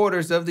four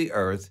quarters of the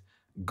earth,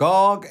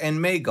 Gog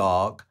and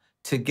Magog,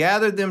 to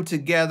gather them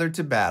together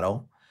to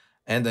battle,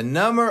 and the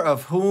number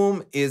of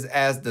whom is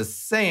as the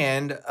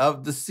sand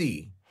of the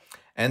sea.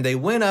 And they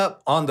went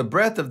up on the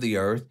breadth of the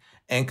earth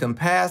and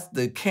compassed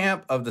the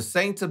camp of the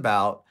saints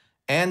about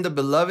and the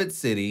beloved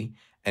city,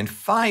 and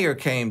fire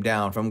came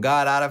down from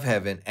God out of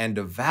heaven and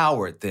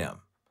devoured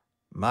them.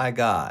 My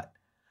God.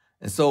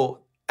 And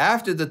so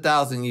after the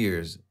 1,000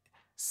 years,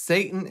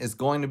 Satan is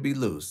going to be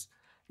loose.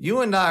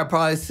 You and I are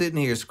probably sitting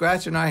here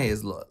scratching our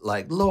heads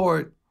like,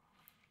 Lord,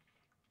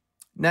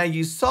 now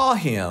you saw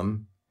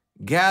him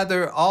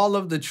gather all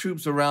of the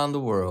troops around the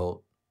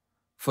world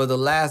for the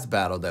last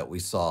battle that we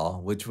saw,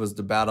 which was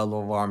the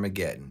Battle of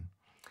Armageddon.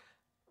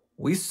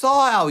 We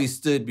saw how he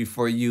stood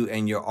before you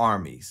and your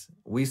armies.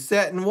 We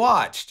sat and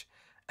watched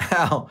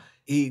how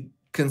he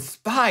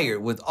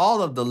conspired with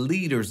all of the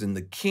leaders and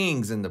the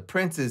kings and the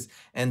princes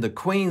and the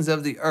queens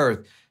of the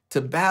earth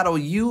to battle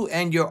you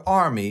and your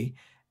army,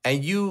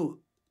 and you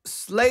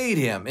slayed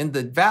him in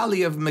the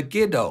valley of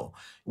Megiddo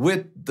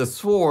with the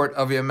sword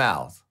of your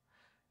mouth.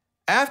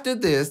 After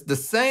this, the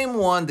same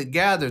one that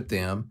gathered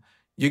them,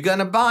 you're going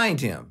to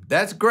bind him.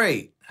 That's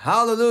great.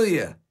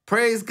 Hallelujah.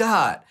 Praise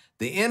God.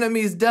 The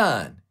enemy's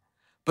done.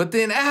 But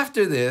then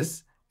after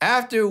this,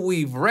 after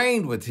we've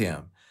reigned with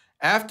him,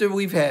 after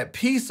we've had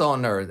peace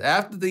on earth,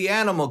 after the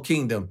animal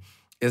kingdom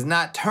is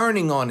not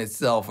turning on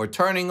itself or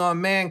turning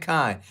on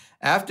mankind,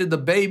 after the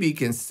baby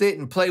can sit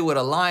and play with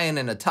a lion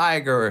and a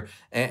tiger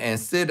and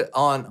sit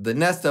on the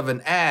nest of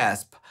an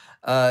asp,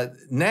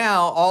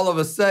 now all of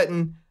a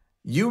sudden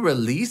you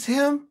release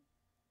him?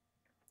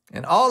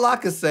 And all I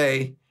can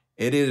say,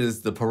 it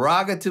is the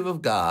prerogative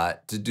of God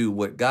to do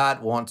what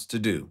God wants to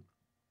do.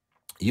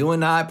 You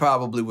and I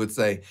probably would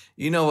say,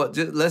 you know what,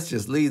 let's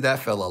just leave that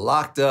fella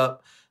locked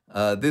up.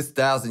 This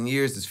 1,000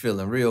 years is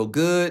feeling real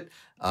good.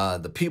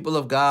 The people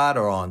of God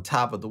are on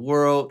top of the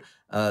world.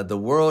 The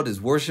world is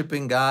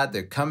worshiping God.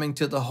 They're coming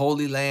to the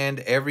Holy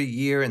Land every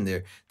year, and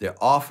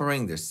they're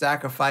offering their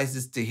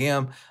sacrifices to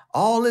him.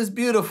 All is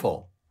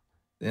beautiful.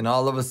 Then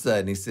all of a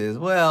sudden he says,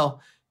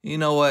 well, you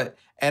know what?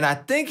 And I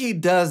think he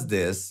does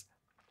this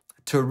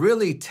to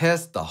really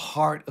test the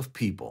heart of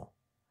people.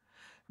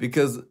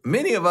 Because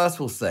many of us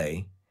will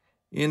say,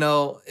 you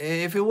know,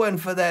 if it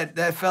wasn't for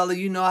that fella,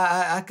 you know,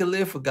 I could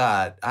live for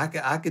God.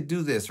 I could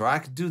do this or I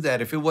could do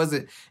that. If it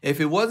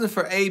wasn't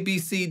for A, B,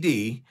 C,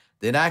 D,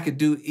 then I could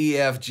do E,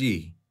 F,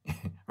 G,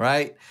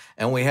 right?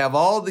 And we have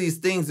all these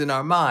things in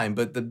our mind,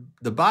 but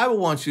the Bible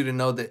wants you to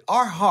know that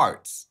our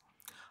hearts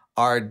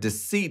are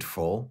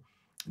deceitful,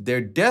 they're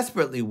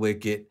desperately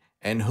wicked,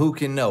 and who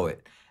can know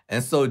it?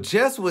 And so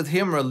just with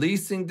him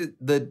releasing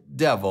the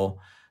devil,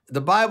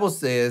 the Bible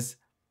says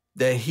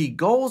that he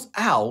goes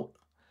out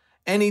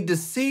and he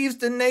deceives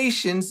the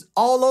nations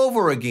all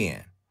over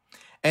again.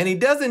 And he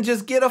doesn't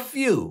just get a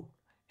few.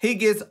 He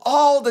gets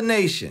all the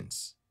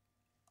nations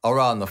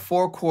around the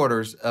four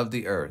quarters of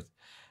the earth.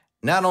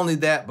 Not only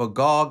that, but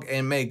Gog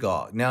and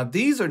Magog. Now,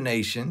 these are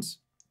nations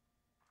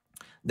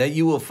that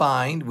you will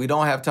find. We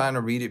don't have time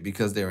to read it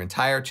because they're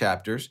entire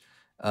chapters.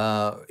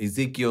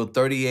 Ezekiel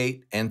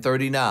 38 and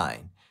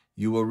 39.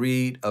 You will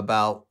read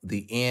about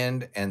the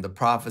end and the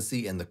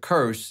prophecy and the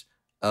curse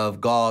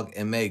of Gog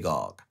and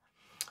Magog.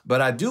 But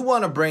I do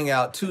want to bring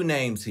out two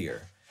names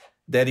here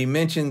that he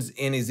mentions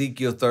in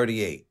Ezekiel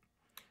 38.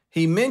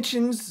 He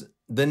mentions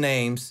the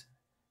names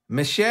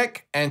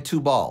Meshech and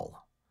Tubal,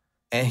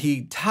 and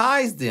he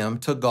ties them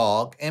to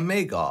Gog and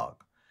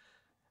Magog.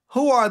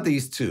 Who are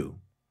these two?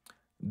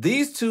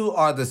 These two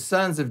are the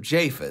sons of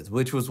Japheth,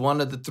 which was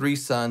one of the three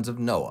sons of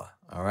Noah,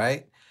 all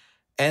right?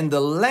 And the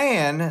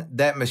land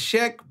that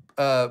Meshech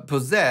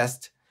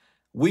possessed,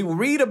 we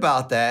read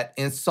about that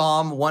in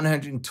Psalm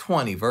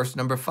 120, verse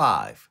number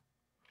 5.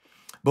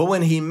 But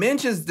when he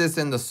mentions this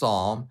in the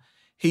psalm,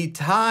 he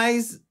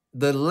ties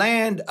the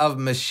land of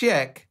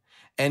Meshech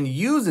and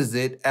uses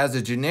it as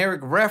a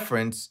generic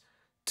reference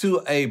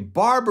to a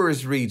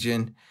barbarous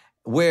region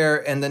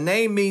where, and the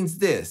name means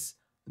this,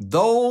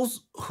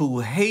 those who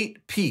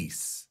hate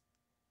peace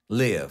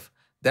live.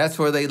 That's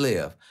where they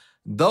live.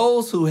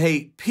 Those who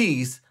hate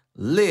peace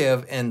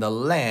live in the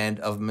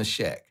land of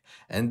Meshech.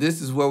 And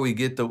this is where we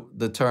get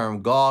the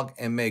term Gog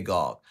and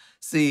Magog.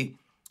 See,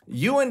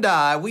 you and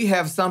I, we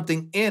have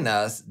something in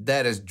us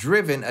that is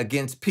driven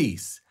against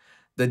peace.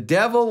 The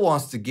devil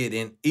wants to get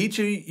in each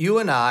of you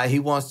and I. He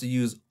wants to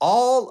use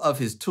all of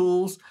his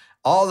tools,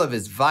 all of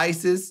his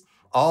vices,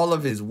 all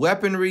of his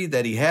weaponry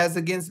that he has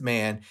against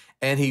man,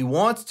 and he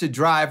wants to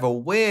drive a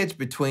wedge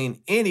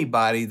between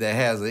anybody that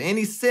has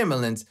any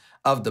semblance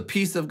of the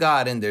peace of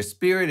God in their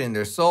spirit, in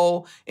their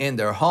soul, in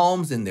their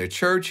homes, in their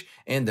church,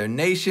 in their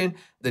nation.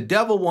 The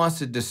devil wants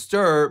to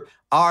disturb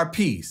our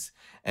peace.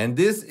 And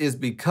this is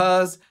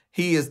because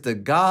he is the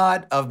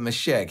God of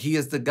Meshech. He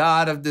is the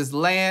God of this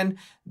land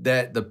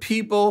that the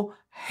people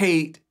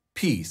hate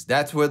peace.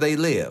 That's where they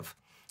live.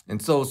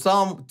 And so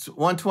Psalm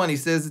 120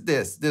 says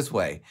this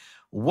way: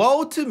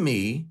 woe to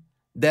me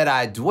that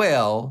I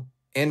dwell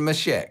in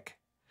Meshech,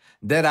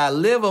 that I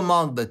live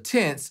among the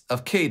tents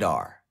of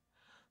Kedar.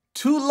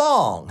 Too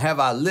long have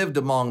I lived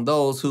among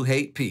those who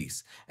hate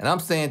peace. And I'm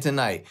saying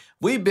tonight,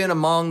 we've been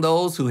among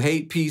those who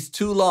hate peace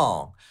too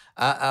long.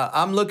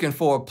 I'm looking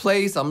for a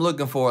place, I'm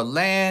looking for a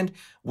land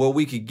where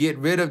we could get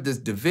rid of this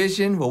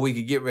division, where we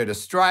could get rid of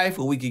strife,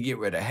 where we could get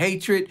rid of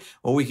hatred,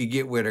 where we could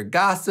get rid of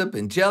gossip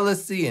and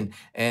jealousy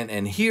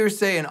and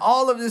hearsay and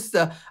all of this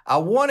stuff. I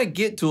want to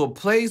get to a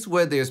place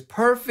where there's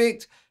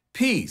perfect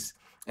peace.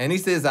 And he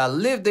says, I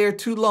lived there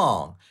too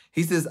long.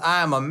 He says,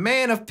 I am a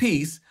man of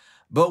peace,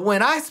 but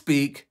when I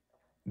speak,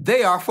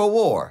 they are for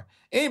war.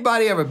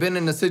 Anybody ever been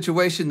in a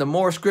situation, the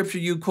more scripture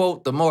you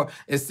quote, the more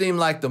it seemed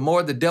like the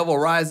more the devil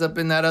rise up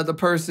in that other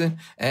person,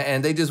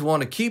 and they just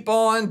want to keep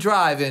on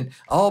driving.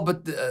 Oh,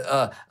 but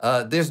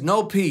there's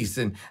no peace,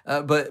 and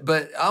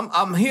but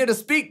I'm here to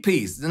speak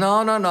peace.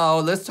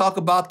 No. Let's talk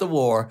about the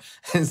war.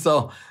 And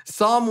so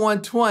Psalm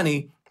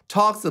 120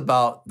 talks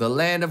about the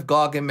land of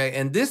Gog and Magog,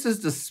 and this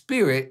is the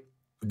spirit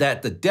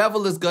that the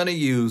devil is going to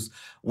use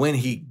when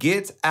he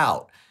gets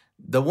out.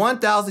 The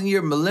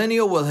 1,000-year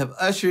millennial will have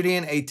ushered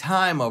in a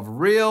time of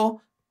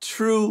real,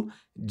 true,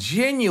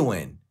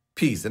 genuine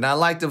peace. And I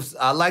like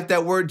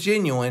that word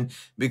genuine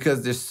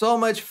because there's so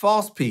much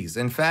false peace.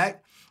 In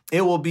fact,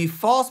 it will be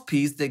false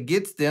peace that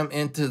gets them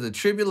into the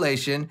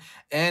tribulation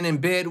and in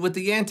bed with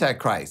the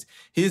Antichrist.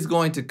 He's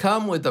going to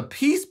come with a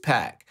peace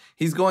pact.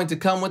 He's going to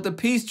come with a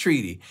peace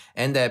treaty,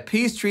 and that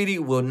peace treaty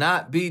will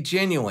not be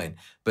genuine.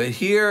 But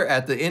here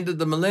at the end of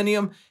the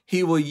millennium,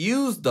 he will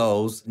use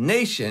those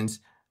nations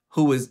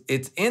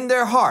it's in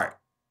their heart.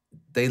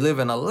 They live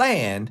in a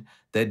land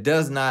that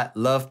does not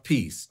love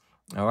peace.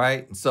 All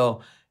right.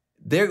 So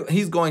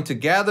he's going to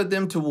gather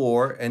them to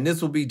war. And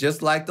this will be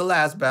just like the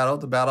last battle,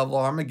 the Battle of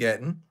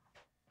Armageddon.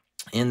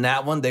 In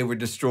that one, they were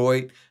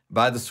destroyed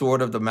by the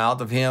sword of the mouth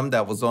of him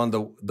that was on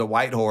the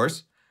white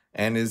horse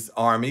and his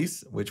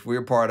armies, which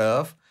we're part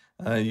of.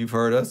 You've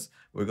heard us.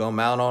 We're going to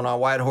mount on our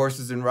white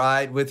horses and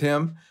ride with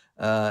him.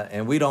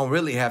 And we don't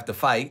really have to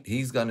fight.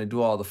 He's going to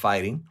do all the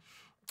fighting.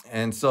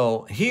 And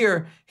so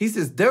here he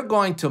says they're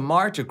going to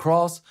march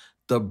across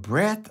the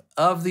breadth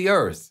of the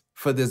earth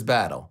for this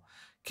battle.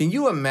 Can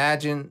you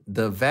imagine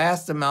the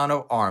vast amount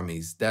of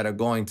armies that are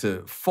going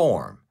to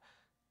form?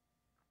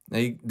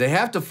 They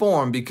have to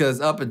form because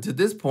up until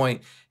this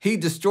point, he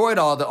destroyed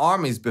all the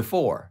armies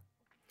before.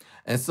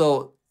 And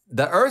so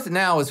the earth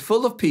now is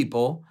full of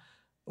people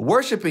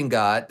worshiping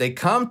God. They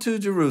come to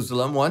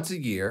Jerusalem once a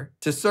year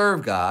to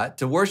serve God,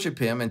 to worship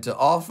him, and to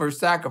offer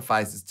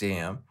sacrifices to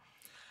him.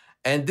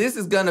 And this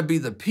is going to be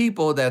the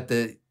people that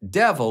the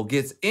devil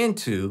gets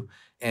into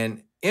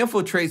and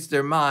infiltrates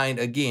their mind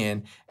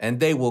again, and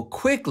they will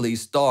quickly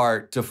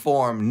start to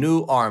form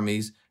new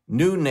armies,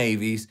 new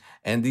navies,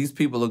 and these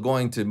people are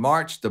going to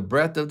march the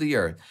breadth of the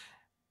earth.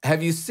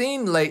 Have you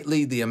seen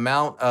lately the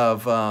amount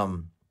of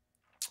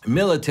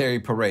military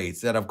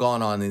parades that have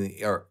gone on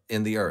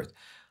in the earth?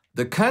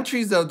 The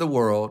countries of the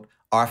world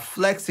are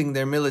flexing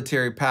their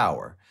military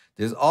power.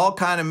 There's all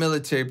kinds of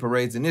military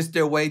parades, and it's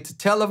their way to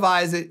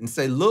televise it and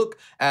say, look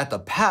at the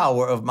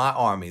power of my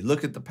army.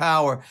 Look at the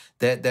power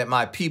that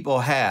my people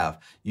have.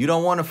 You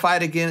don't want to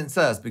fight against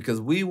us because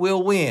we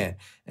will win.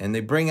 And they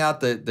bring out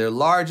their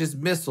largest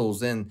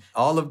missiles and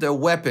all of their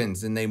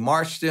weapons, and they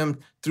march them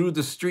through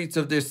the streets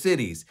of their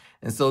cities.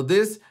 And so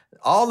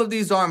all of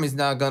these armies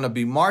now are going to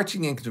be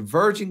marching and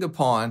converging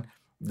upon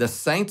the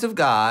saints of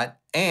God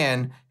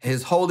and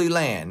his holy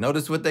land.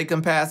 Notice what they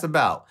compass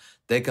about.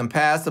 They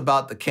compass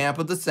about the camp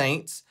of the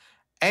saints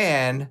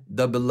and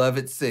the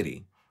beloved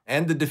city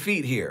and the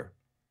defeat here.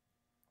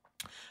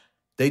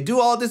 They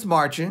do all this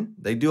marching.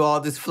 They do all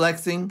this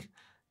flexing.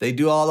 They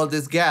do all of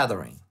this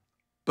gathering,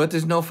 but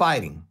there's no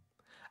fighting.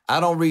 I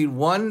don't read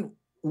one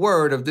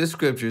word of this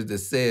scripture that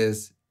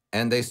says,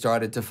 and they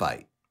started to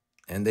fight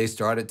and they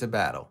started to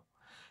battle.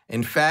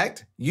 In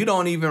fact, you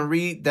don't even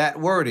read that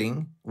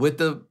wording with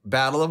the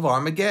Battle of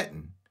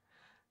Armageddon.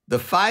 The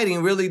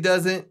fighting really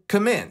doesn't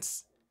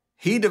commence.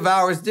 He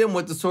devours them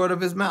with the sword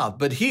of his mouth.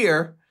 But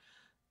here,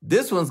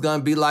 this one's going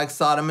to be like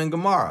Sodom and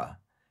Gomorrah.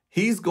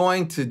 He's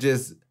going to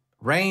just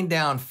rain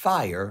down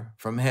fire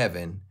from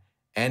heaven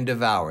and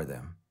devour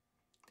them.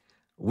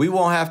 We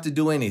won't have to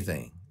do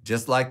anything,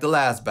 just like the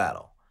last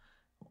battle.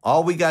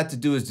 All we got to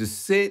do is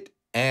just sit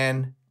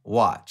and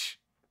watch.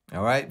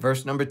 All right,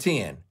 verse number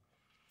 10.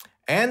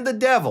 And the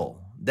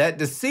devil that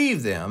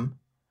deceived them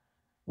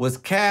was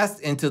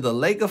cast into the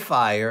lake of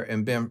fire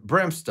and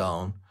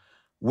brimstone,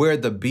 where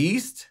the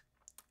beast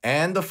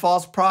and the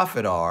false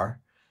prophet are,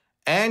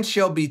 and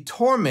shall be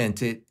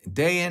tormented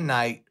day and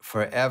night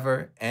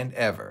forever and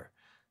ever.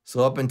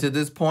 So up until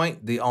this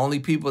point, the only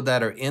people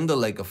that are in the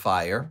lake of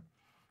fire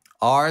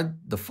are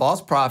the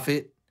false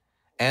prophet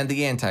and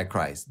the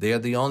Antichrist. They're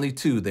the only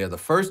two. They're the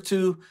first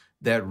two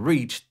that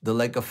reached the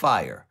lake of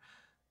fire.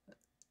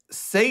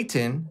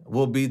 Satan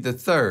will be the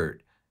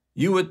third.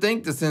 You would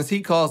think that since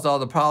he caused all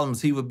the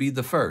problems, he would be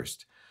the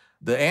first.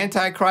 The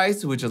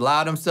Antichrist, which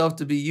allowed himself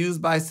to be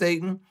used by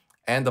Satan,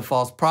 and the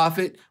false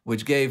prophet,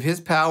 which gave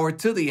his power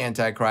to the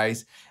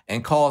Antichrist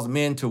and caused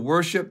men to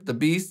worship the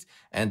beast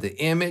and the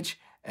image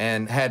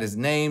and had his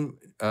name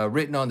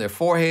written on their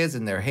foreheads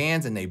and their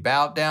hands, and they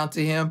bowed down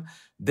to him.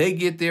 They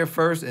get there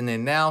first, and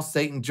then now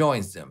Satan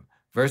joins them.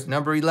 Verse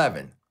number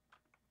 11.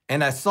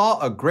 And I saw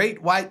a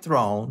great white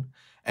throne,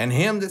 and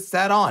him that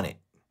sat on it,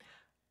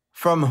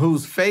 from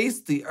whose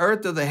face the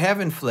earth of the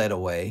heaven fled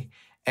away,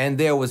 and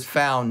there was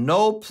found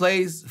no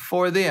place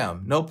for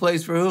them. No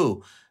place for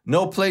who?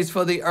 No place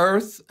for the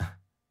earth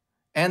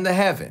and the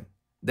heaven.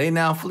 They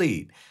now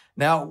fleed.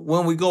 Now,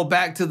 when we go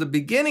back to the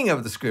beginning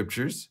of the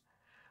scriptures,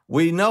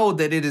 we know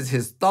that it is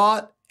his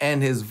thought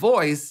and his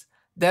voice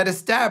that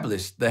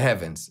established the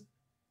heavens,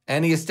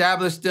 and he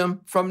established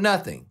them from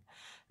nothing.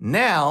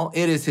 Now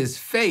it is his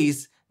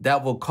face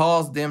that will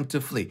cause them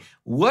to flee.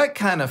 What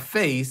kind of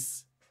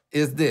face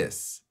is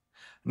this?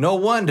 No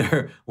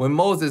wonder when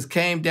Moses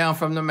came down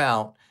from the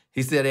mount,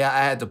 he said,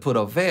 I had to put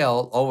a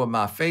veil over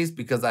my face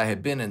because I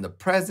had been in the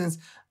presence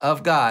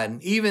of God.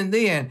 And even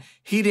then,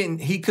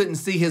 he couldn't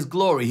see his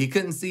glory. He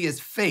couldn't see his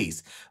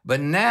face. But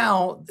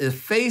now his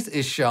face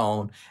is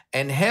shown,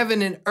 and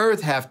heaven and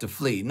earth have to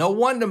flee. No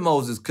wonder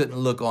Moses couldn't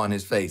look on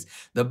his face.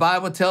 The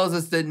Bible tells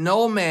us that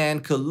no man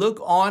could look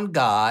on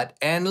God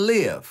and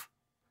live.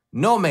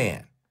 No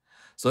man.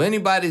 So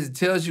anybody that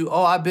tells you,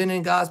 oh, I've been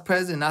in God's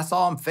presence and I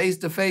saw him face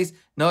to face.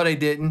 No, they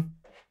didn't.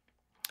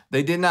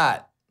 They did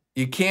not.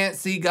 You can't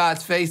see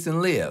God's face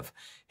and live.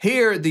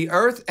 Here, the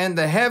earth and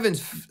the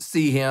heavens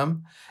see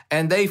him,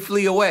 and they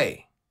flee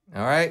away.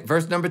 All right,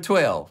 verse number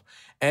 12.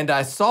 And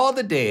I saw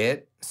the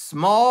dead,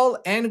 small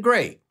and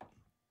great.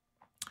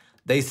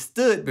 They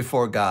stood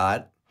before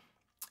God,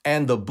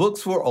 and the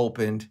books were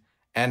opened,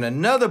 and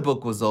another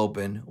book was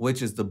opened,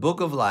 which is the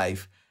book of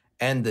life,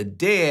 and the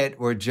dead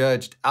were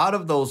judged out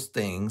of those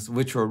things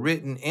which were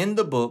written in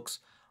the books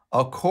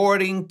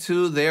according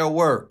to their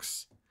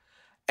works.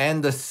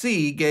 And the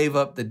sea gave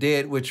up the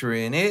dead which were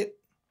in it,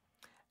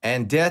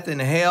 and death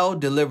and hell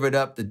delivered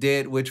up the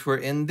dead which were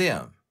in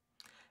them.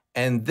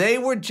 And they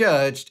were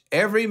judged,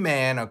 every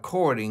man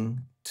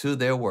according to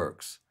their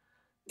works.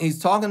 He's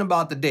talking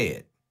about the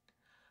dead,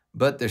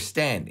 but they're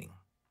standing.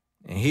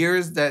 And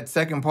here's that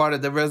second part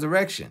of the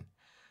resurrection.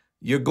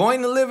 You're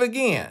going to live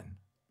again.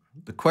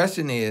 The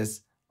question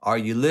is, are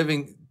you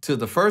living to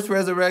the first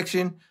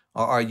resurrection,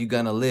 or are you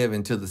going to live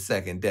into the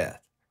second death?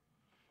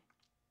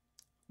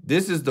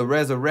 This is the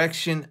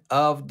resurrection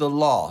of the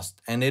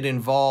lost, and it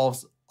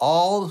involves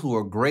all who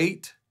are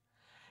great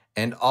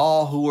and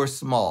all who are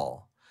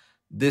small.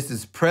 This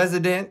is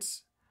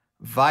presidents,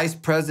 vice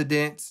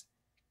presidents,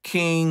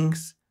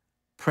 kings,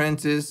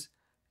 princes,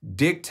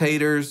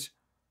 dictators,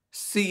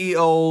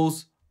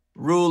 CEOs,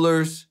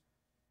 rulers,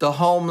 the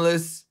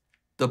homeless,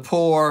 the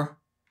poor,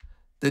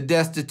 the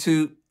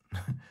destitute,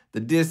 the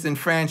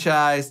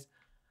disenfranchised,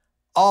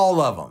 all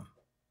of them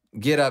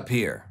get up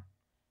here.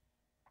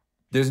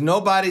 There's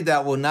nobody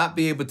that will not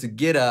be able to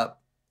get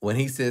up when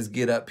he says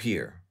get up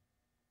here.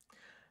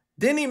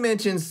 Then he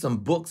mentions some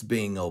books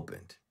being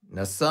opened.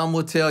 Now, some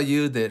will tell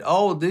you that,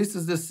 oh, this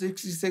is the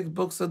 66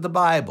 books of the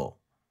Bible.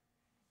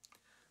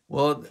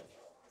 Well,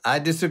 I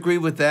disagree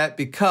with that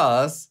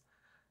because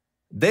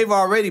they've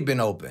already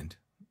been opened.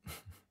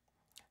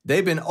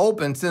 They've been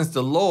opened since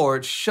the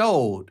Lord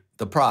showed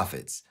the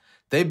prophets.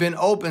 They've been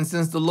open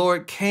since the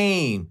Lord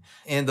came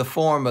in the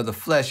form of the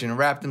flesh and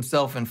wrapped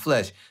himself in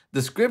flesh.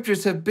 The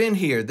scriptures have been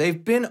here.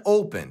 They've been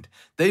opened.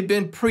 They've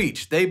been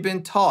preached. They've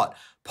been taught.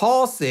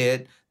 Paul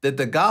said that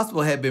the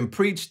gospel had been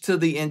preached to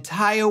the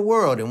entire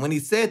world. And when he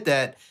said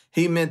that,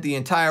 he meant the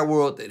entire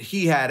world that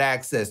he had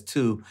access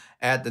to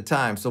at the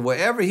time. So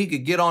wherever he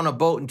could get on a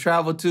boat and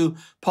travel to,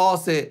 Paul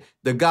said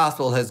the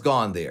gospel has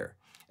gone there.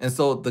 And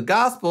so the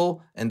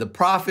gospel and the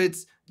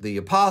prophets, the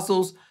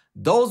apostles,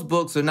 those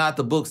books are not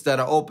the books that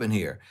are open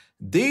here.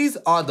 These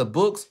are the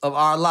books of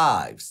our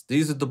lives.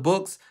 These are the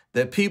books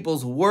that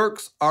people's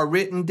works are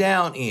written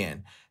down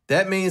in.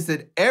 That means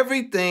that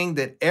everything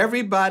that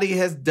everybody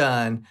has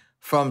done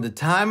from the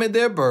time of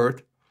their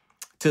birth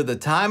to the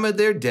time of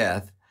their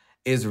death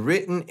is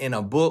written in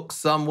a book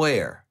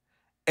somewhere.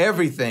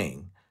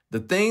 Everything. The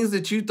things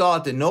that you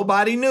thought that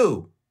nobody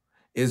knew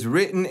is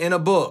written in a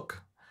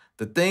book.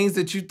 The things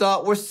that you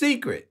thought were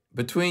secret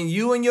between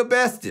you and your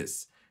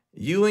bestest,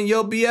 you and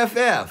your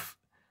BFF,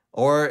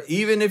 or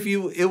even if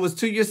it was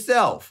to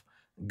yourself,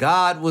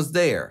 God was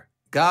there.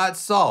 God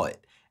saw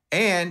it,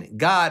 and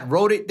God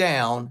wrote it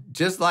down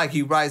just like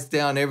he writes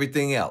down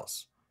everything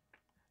else.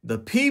 The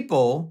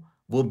people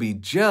will be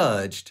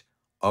judged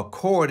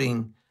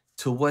according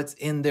to what's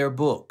in their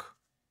book.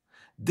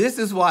 This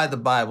is why the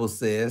Bible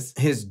says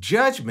his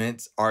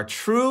judgments are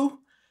true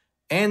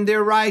and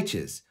they're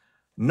righteous.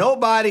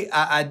 Nobody,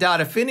 I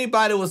doubt if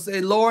anybody will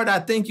say, Lord, I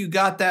think you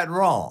got that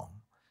wrong.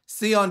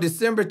 See, on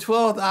December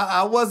 12th,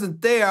 I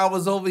wasn't there. I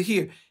was over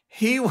here.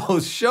 He will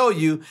show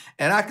you,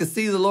 and I could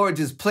see the Lord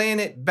just playing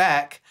it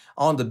back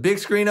on the big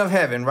screen of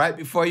heaven right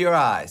before your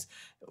eyes.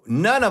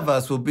 None of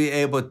us will be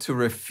able to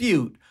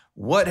refute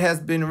what has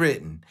been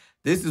written.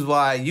 This is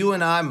why you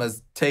and I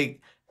must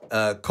take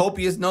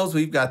copious notes.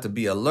 We've got to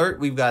be alert.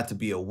 We've got to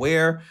be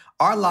aware.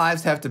 Our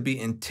lives have to be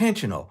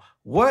intentional.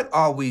 What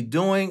are we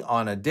doing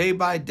on a day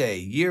by day,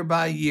 year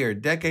by year,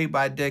 decade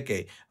by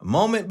decade,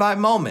 moment by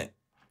moment?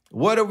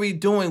 What are we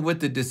doing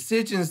with the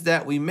decisions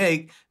that we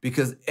make?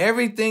 Because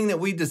everything that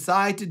we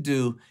decide to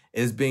do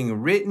is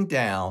being written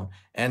down,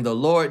 and the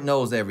Lord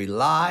knows every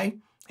lie.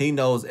 He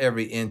knows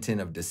every intent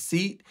of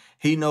deceit.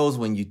 He knows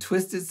when you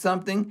twisted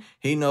something.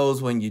 He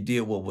knows when you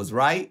did what was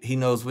right. He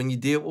knows when you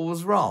did what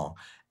was wrong.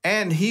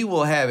 And he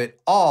will have it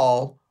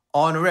all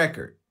on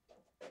record.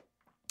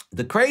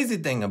 The crazy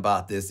thing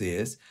about this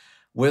is,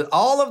 with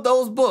all of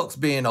those books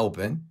being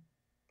open,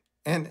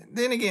 and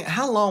then again,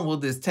 how long will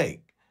this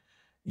take?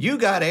 You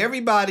got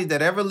everybody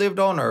that ever lived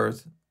on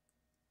earth,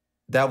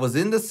 that was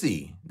in the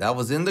sea, that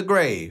was in the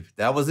grave,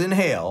 that was in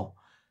hell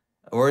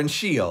or in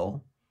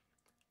Sheol.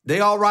 They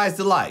all rise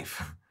to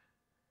life.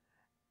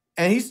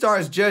 And he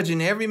starts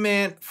judging every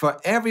man for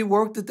every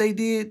work that they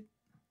did.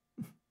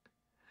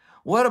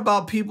 What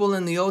about people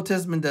in the Old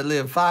Testament that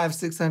lived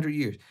 500-600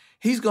 years?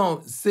 He's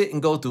going to sit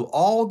and go through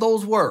all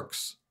those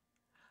works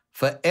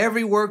for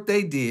every work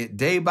they did,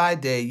 day by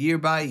day, year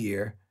by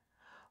year.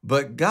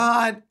 But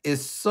God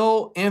is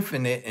so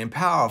infinite and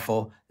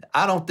powerful,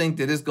 I don't think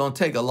that it's going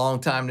to take a long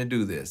time to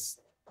do this.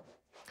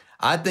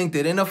 I think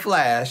that in a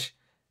flash,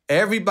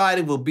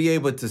 everybody will be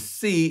able to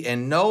see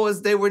and know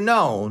as they were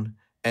known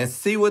and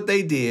see what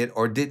they did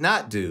or did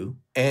not do,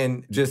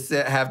 and just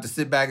have to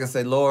sit back and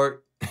say, Lord,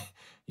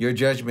 your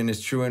judgment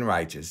is true and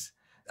righteous.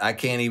 I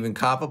can't even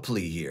cop a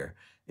plea here.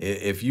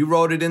 If you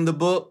wrote it in the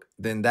book,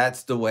 then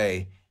that's the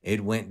way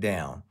it went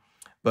down.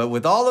 But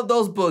with all of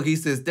those books, he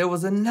says there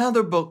was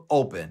another book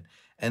open,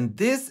 and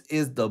this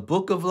is the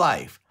book of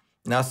life.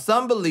 Now,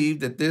 some believe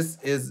that this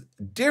is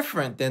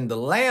different than the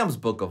Lamb's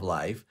book of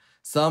life.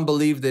 Some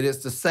believe that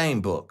it's the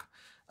same book.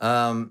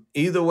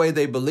 Either way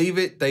they believe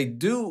it, they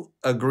do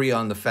agree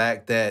on the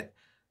fact that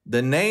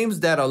the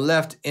names that are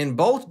left in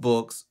both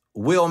books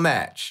will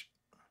match.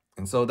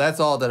 And so that's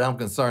all that I'm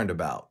concerned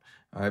about,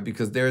 all right,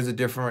 because there's a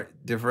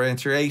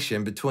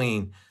differentiation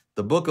between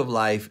the book of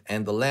life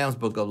and the Lamb's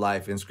book of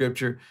life in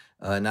Scripture.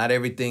 Not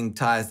everything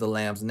ties the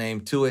Lamb's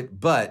name to it,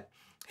 but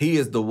he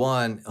is the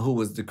one who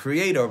was the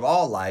creator of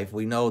all life.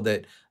 We know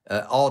that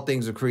all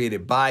things are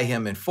created by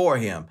him and for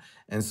him.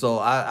 And so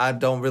I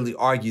don't really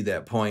argue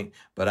that point,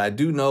 but I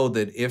do know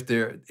that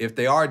if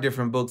they are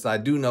different books, I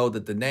do know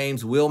that the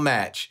names will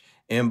match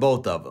in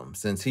both of them,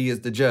 since he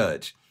is the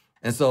judge.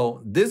 And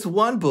so this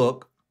one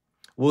book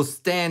will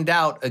stand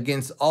out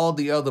against all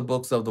the other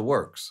books of the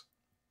works.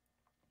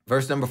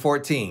 Verse number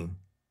 14.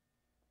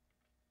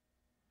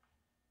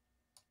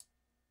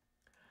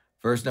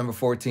 Verse number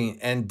 14.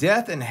 And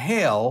death and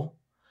hell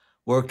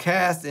were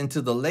cast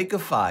into the lake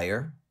of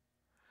fire,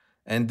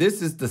 and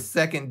this is the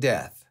second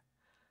death.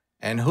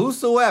 And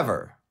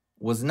whosoever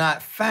was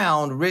not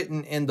found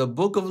written in the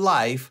book of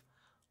life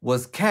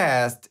was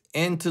cast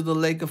into the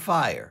lake of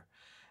fire.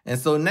 And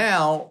so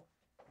now,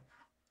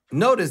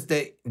 notice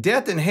that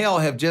death and hell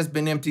have just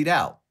been emptied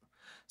out.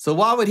 So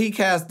why would he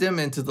cast them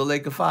into the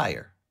lake of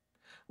fire?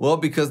 Well,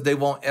 because they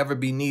won't ever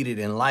be needed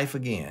in life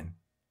again.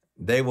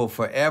 They will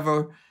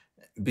forever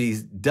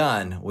be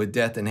done with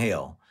death and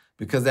hell.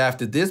 Because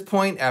after this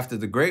point, after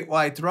the great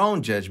white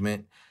throne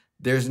judgment,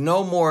 there's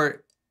no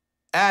more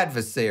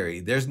adversary.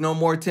 There's no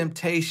more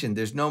temptation.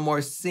 There's no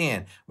more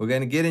sin. We're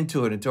going to get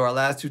into it into our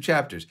last two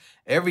chapters.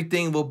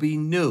 Everything will be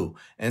new.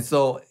 And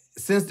so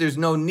since there's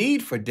no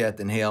need for death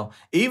and hell,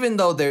 even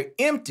though they're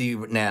empty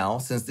now,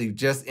 since they've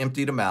just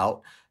emptied them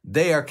out,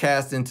 they are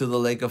cast into the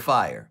lake of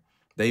fire.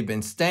 They've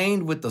been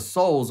stained with the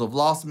souls of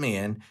lost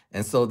men,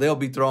 and so they'll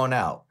be thrown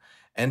out.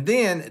 And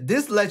then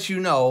this lets you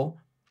know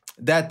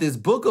that this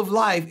book of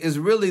life is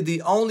really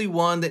the only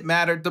one that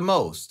mattered the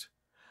most.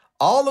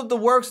 All of the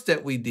works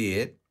that we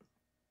did,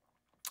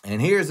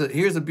 and here's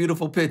a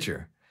beautiful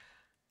picture.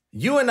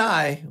 You and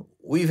I,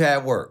 we've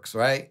had works,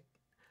 right?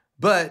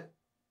 But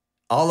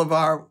all of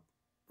our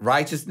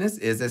righteousness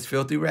is as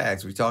filthy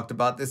rags. We talked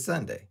about this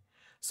Sunday.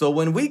 So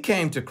when we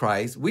came to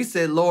Christ, we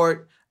said,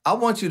 Lord, I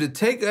want you to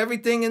take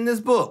everything in this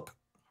book,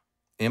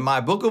 in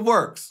my book of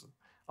works,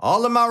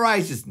 all of my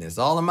righteousness,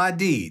 all of my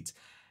deeds,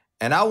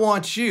 and I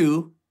want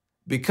you,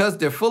 because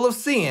they're full of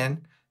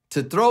sin,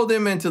 to throw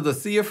them into the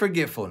sea of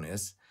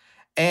forgetfulness,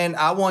 and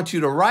I want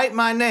you to write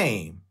my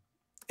name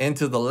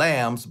into the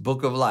Lamb's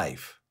book of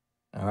life.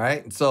 All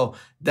right? So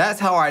that's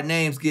how our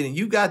names get in.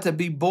 You got to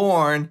be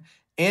born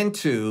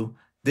into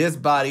this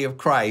body of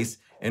Christ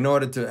in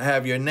order to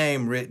have your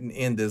name written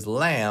in this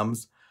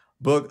Lamb's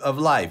book of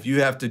life.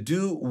 You have to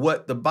do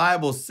what the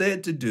Bible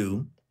said to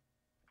do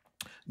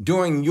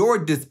during your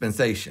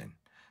dispensation.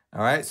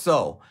 All right.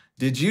 So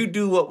did you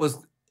do what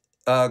was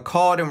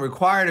called and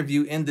required of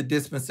you in the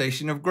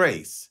dispensation of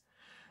grace?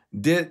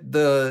 Did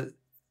the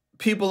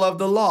people of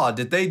the law,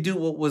 did they do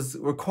what was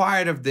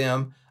required of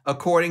them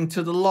according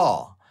to the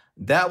law?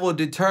 That will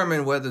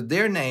determine whether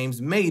their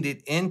names made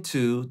it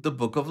into the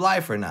book of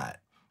life or not.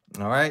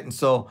 All right. And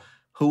so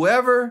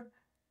whoever,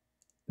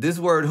 this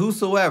word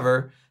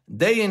whosoever,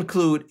 they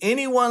include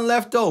anyone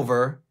left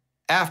over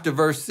after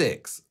verse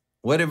 6.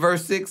 What did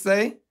verse 6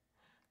 say?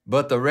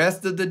 But the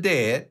rest of the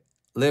dead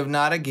live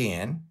not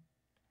again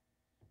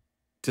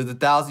till the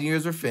 1,000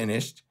 years are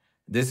finished.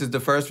 This is the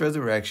first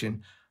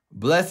resurrection.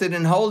 Blessed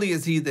and holy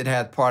is he that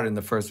hath part in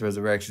the first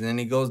resurrection. And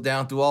he goes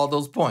down through all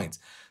those points.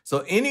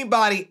 So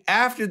anybody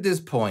after this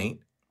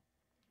point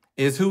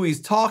is who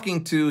he's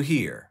talking to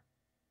here.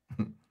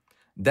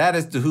 That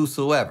is the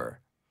whosoever.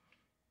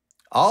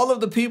 All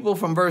of the people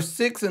from verse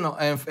 6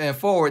 and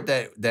forward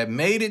that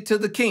made it to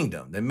the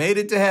kingdom, that made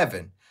it to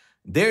heaven,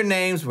 their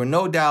names were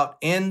no doubt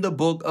in the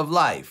book of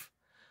life.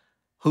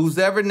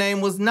 Whosever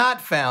name was not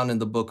found in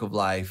the book of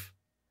life,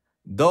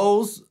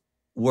 those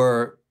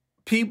were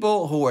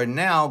people who are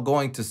now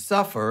going to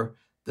suffer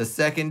the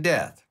second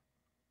death.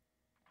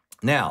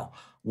 Now,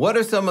 what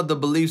are some of the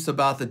beliefs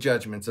about the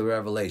judgments of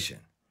Revelation?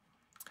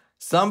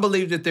 Some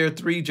believe that there are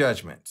 3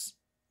 judgments.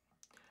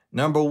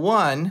 Number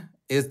 1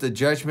 is the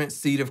judgment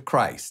seat of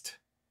Christ.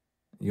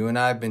 You and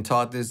I have been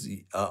taught this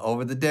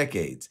over the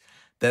decades,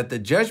 that the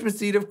judgment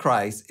seat of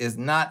Christ is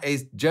not a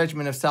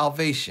judgment of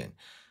salvation.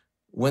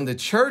 When the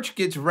church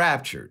gets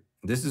raptured,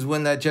 this is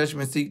when that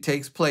judgment seat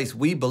takes place,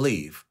 we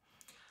believe.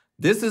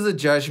 This is a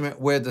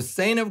judgment where the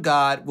saint of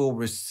God will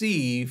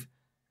receive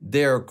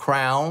their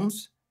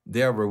crowns,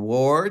 their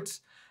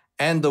rewards,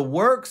 and the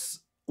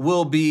works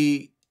will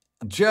be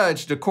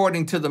judged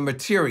according to the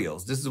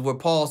materials. This is where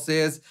Paul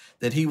says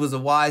that he was a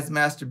wise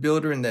master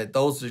builder and that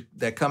those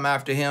that come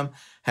after him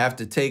have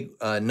to take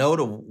note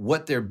of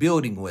what they're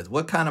building with.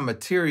 What kind of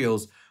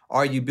materials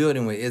are you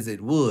building with? Is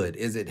it wood?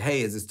 Is it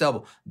hay? Is it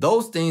stubble?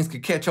 Those things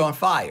could catch on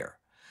fire.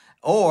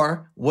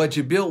 Or what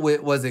you built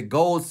with, was it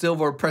gold,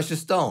 silver, or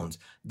precious stones?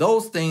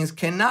 Those things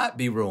cannot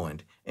be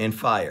ruined in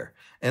fire.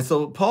 And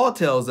so Paul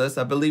tells us,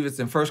 I believe it's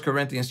in 1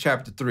 Corinthians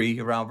chapter 3,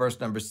 around verse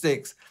number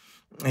 6,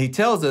 he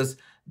tells us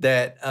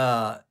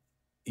that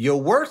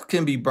your works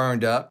can be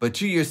burned up,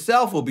 but you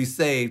yourself will be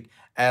saved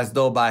as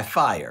though by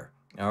fire.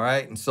 All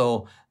right. And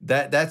so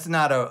that's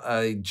not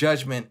a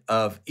judgment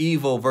of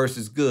evil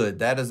versus good.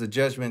 That is a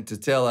judgment to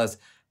tell us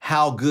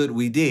how good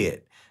we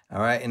did. All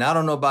right. And I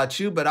don't know about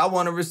you, but I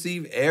want to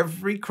receive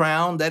every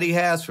crown that he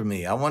has for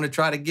me. I want to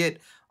try to get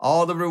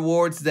all the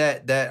rewards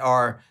that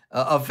are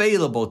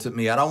available to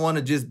me. I don't want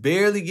to just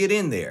barely get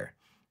in there.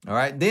 All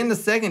right. Then the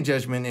second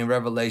judgment in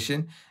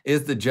Revelation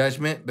is the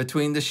judgment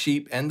between the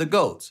sheep and the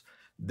goats.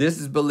 This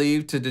is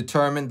believed to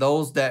determine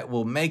those that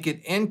will make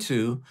it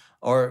into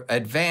or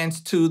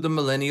advance to the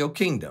millennial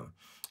kingdom.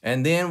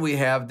 And then we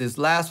have this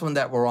last one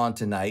that we're on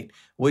tonight,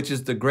 which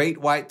is the great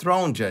white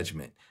throne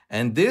judgment.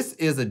 And this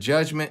is a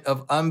judgment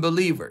of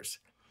unbelievers.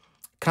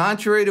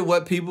 Contrary to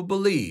what people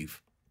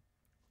believe,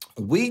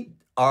 we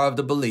are of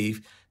the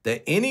belief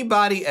that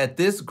anybody at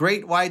this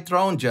great white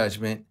throne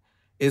judgment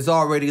is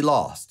already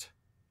lost,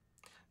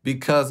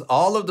 because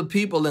all of the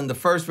people in the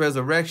first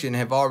resurrection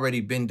have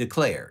already been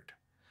declared.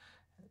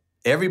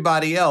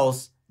 Everybody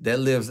else that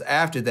lives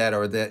after that,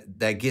 or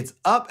that gets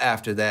up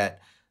after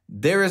that,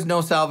 there is no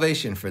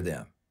salvation for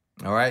them.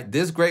 All right.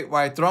 This great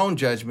white throne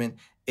judgment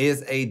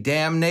is a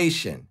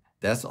damnation.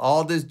 That's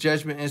all this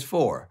judgment is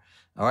for.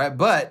 All right.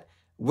 But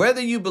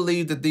whether you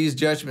believe that these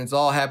judgments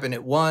all happen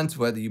at once,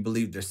 whether you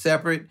believe they're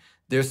separate,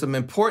 there's some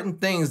important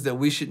things that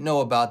we should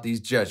know about these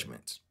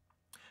judgments.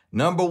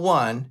 Number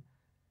 1,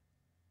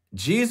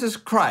 Jesus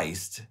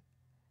Christ,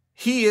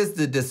 he is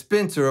the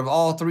dispenser of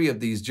all 3 of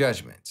these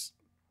judgments.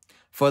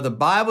 For the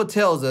Bible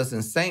tells us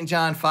in St.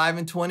 John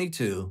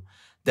 5:22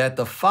 that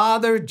the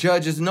Father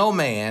judges no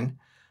man,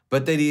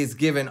 but that he has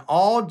given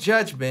all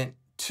judgment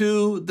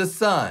to the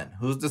Son.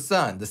 Who's the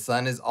Son? The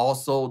Son is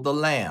also the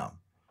Lamb.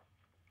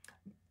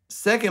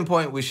 Second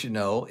point we should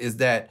know is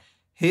that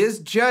his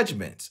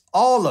judgments,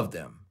 all of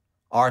them,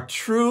 are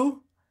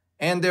true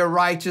and they're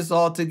righteous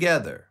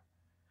altogether.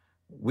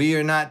 We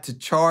are not to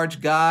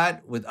charge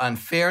God with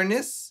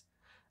unfairness.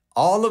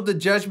 All of the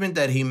judgment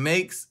that he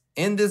makes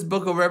in this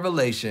book of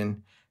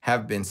Revelation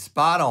have been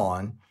spot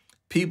on.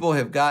 People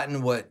have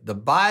gotten what the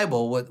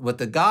Bible, what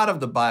the God of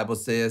the Bible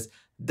says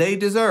they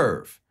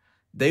deserve.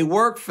 They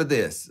worked for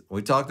this.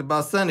 We talked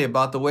about Sunday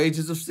about the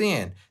wages of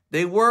sin.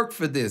 They worked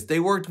for this. They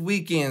worked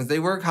weekends. They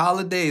worked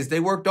holidays. They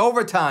worked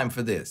overtime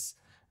for this.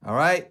 All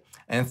right.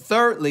 And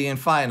thirdly and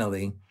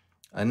finally,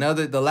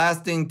 the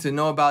last thing to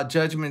know about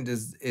judgment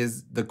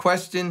is the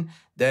question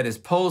that is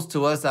posed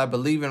to us, I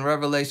believe, in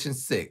Revelation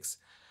 6.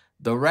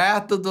 The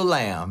wrath of the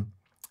Lamb,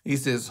 he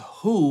says,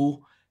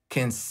 who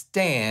can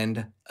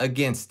stand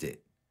against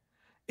it?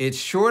 It's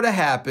sure to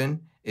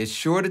happen. It's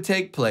sure to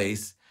take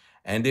place.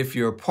 And if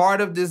you're a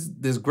part of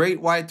this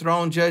great white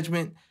throne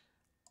judgment,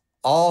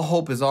 all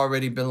hope has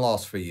already been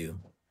lost for you.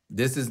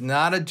 This is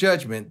not a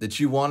judgment that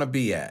you want to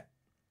be at.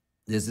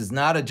 This is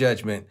not a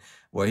judgment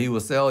where he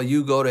will say, oh,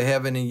 you go to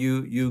heaven and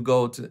you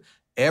go to...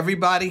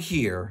 Everybody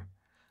here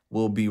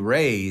will be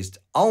raised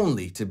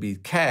only to be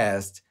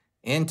cast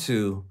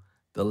into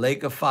the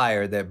lake of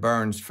fire that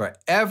burns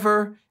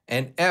forever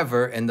and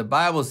ever. And the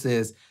Bible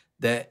says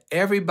that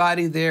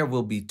everybody there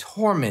will be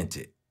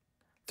tormented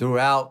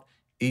throughout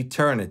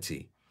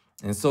eternity.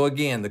 And so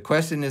again, the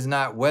question is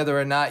not whether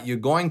or not you're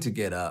going to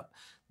get up.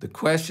 The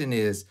question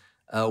is,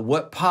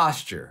 what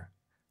posture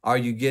are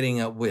you getting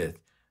up with?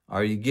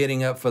 Are you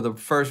getting up for the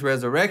first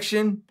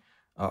resurrection,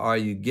 or are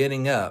you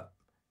getting up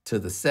to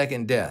the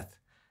second death?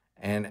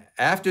 And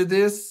after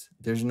this,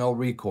 there's no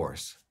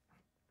recourse.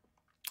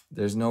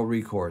 There's no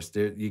recourse.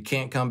 You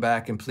can't come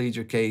back and plead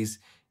your case.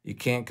 You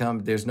can't come.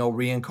 There's no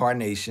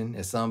reincarnation,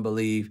 as some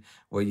believe,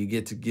 where you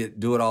get to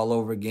do it all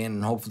over again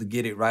and hopefully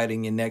get it right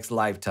in your next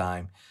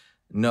lifetime.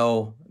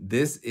 No,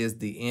 this is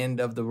the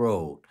end of the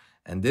road.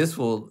 And this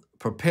will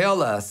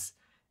propel us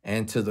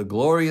into the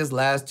glorious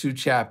last 2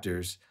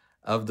 chapters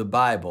of the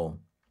Bible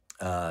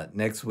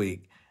next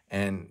week.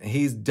 And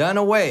he's done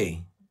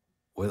away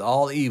with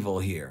all evil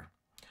here.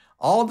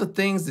 All the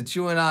things that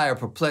you and I are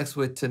perplexed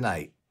with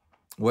tonight,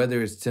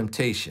 whether it's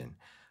temptation,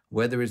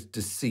 whether it's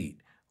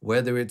deceit,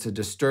 whether it's a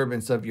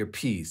disturbance of your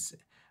peace,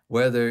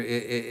 whether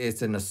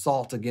it's an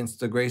assault against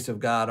the grace of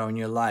God on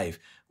your life,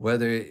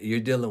 whether you're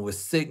dealing with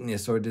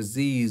sickness or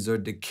disease or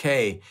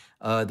decay,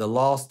 the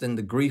loss and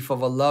the grief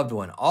of a loved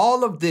one,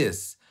 all of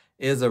this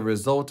is a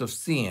result of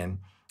sin.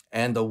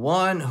 And the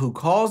one who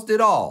caused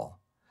it all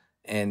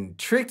and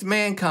tricked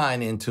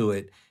mankind into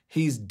it,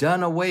 he's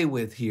done away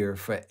with here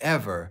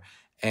forever.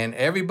 And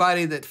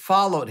everybody that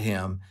followed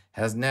him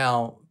has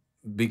now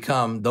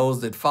become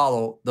those that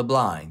follow the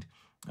blind.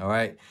 All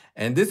right.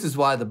 And this is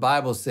why the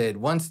Bible said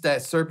once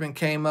that serpent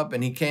came up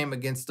and he came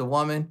against the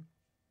woman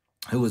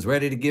who was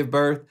ready to give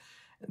birth,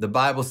 the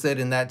Bible said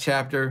in that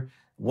chapter,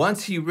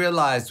 once he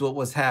realized what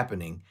was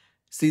happening,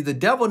 see, the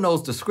devil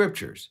knows the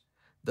scriptures.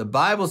 The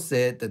Bible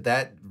said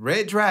that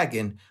red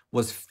dragon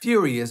was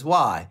furious.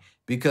 Why?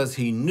 Because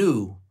he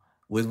knew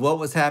with what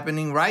was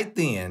happening right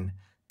then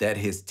that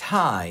his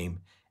time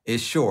is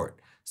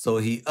short. So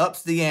he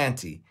ups the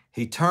ante.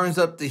 He turns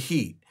up the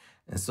heat.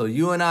 And so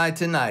you and I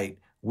tonight,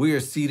 we are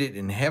seated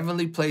in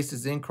heavenly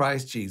places in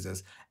Christ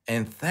Jesus.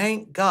 And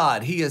thank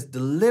God he has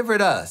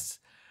delivered us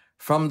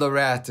from the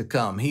wrath to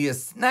come. He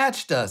has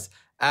snatched us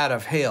out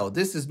of hell.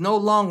 This is no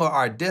longer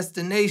our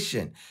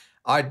destination.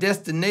 Our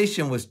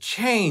destination was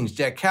changed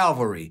at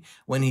Calvary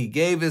when he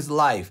gave his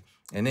life.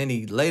 And then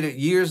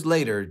years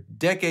later,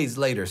 decades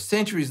later,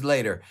 centuries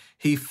later,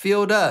 he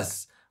filled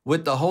us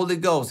with the Holy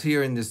Ghost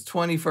here in this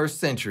 21st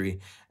century.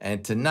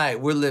 And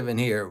tonight we're living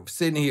here,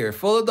 sitting here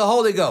full of the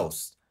Holy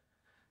Ghost,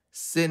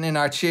 sitting in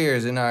our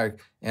chairs, in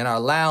our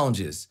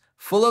lounges,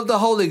 full of the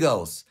Holy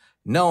Ghost,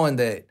 knowing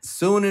that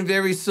soon and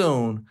very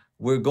soon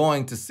we're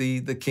going to see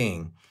the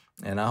King.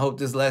 And I hope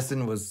this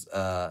lesson was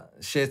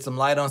shed some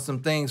light on some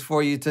things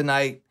for you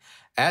tonight.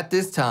 At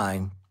this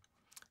time,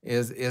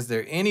 is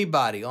there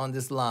anybody on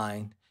this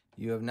line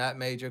you have not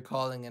made your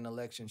calling and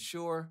election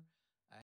sure?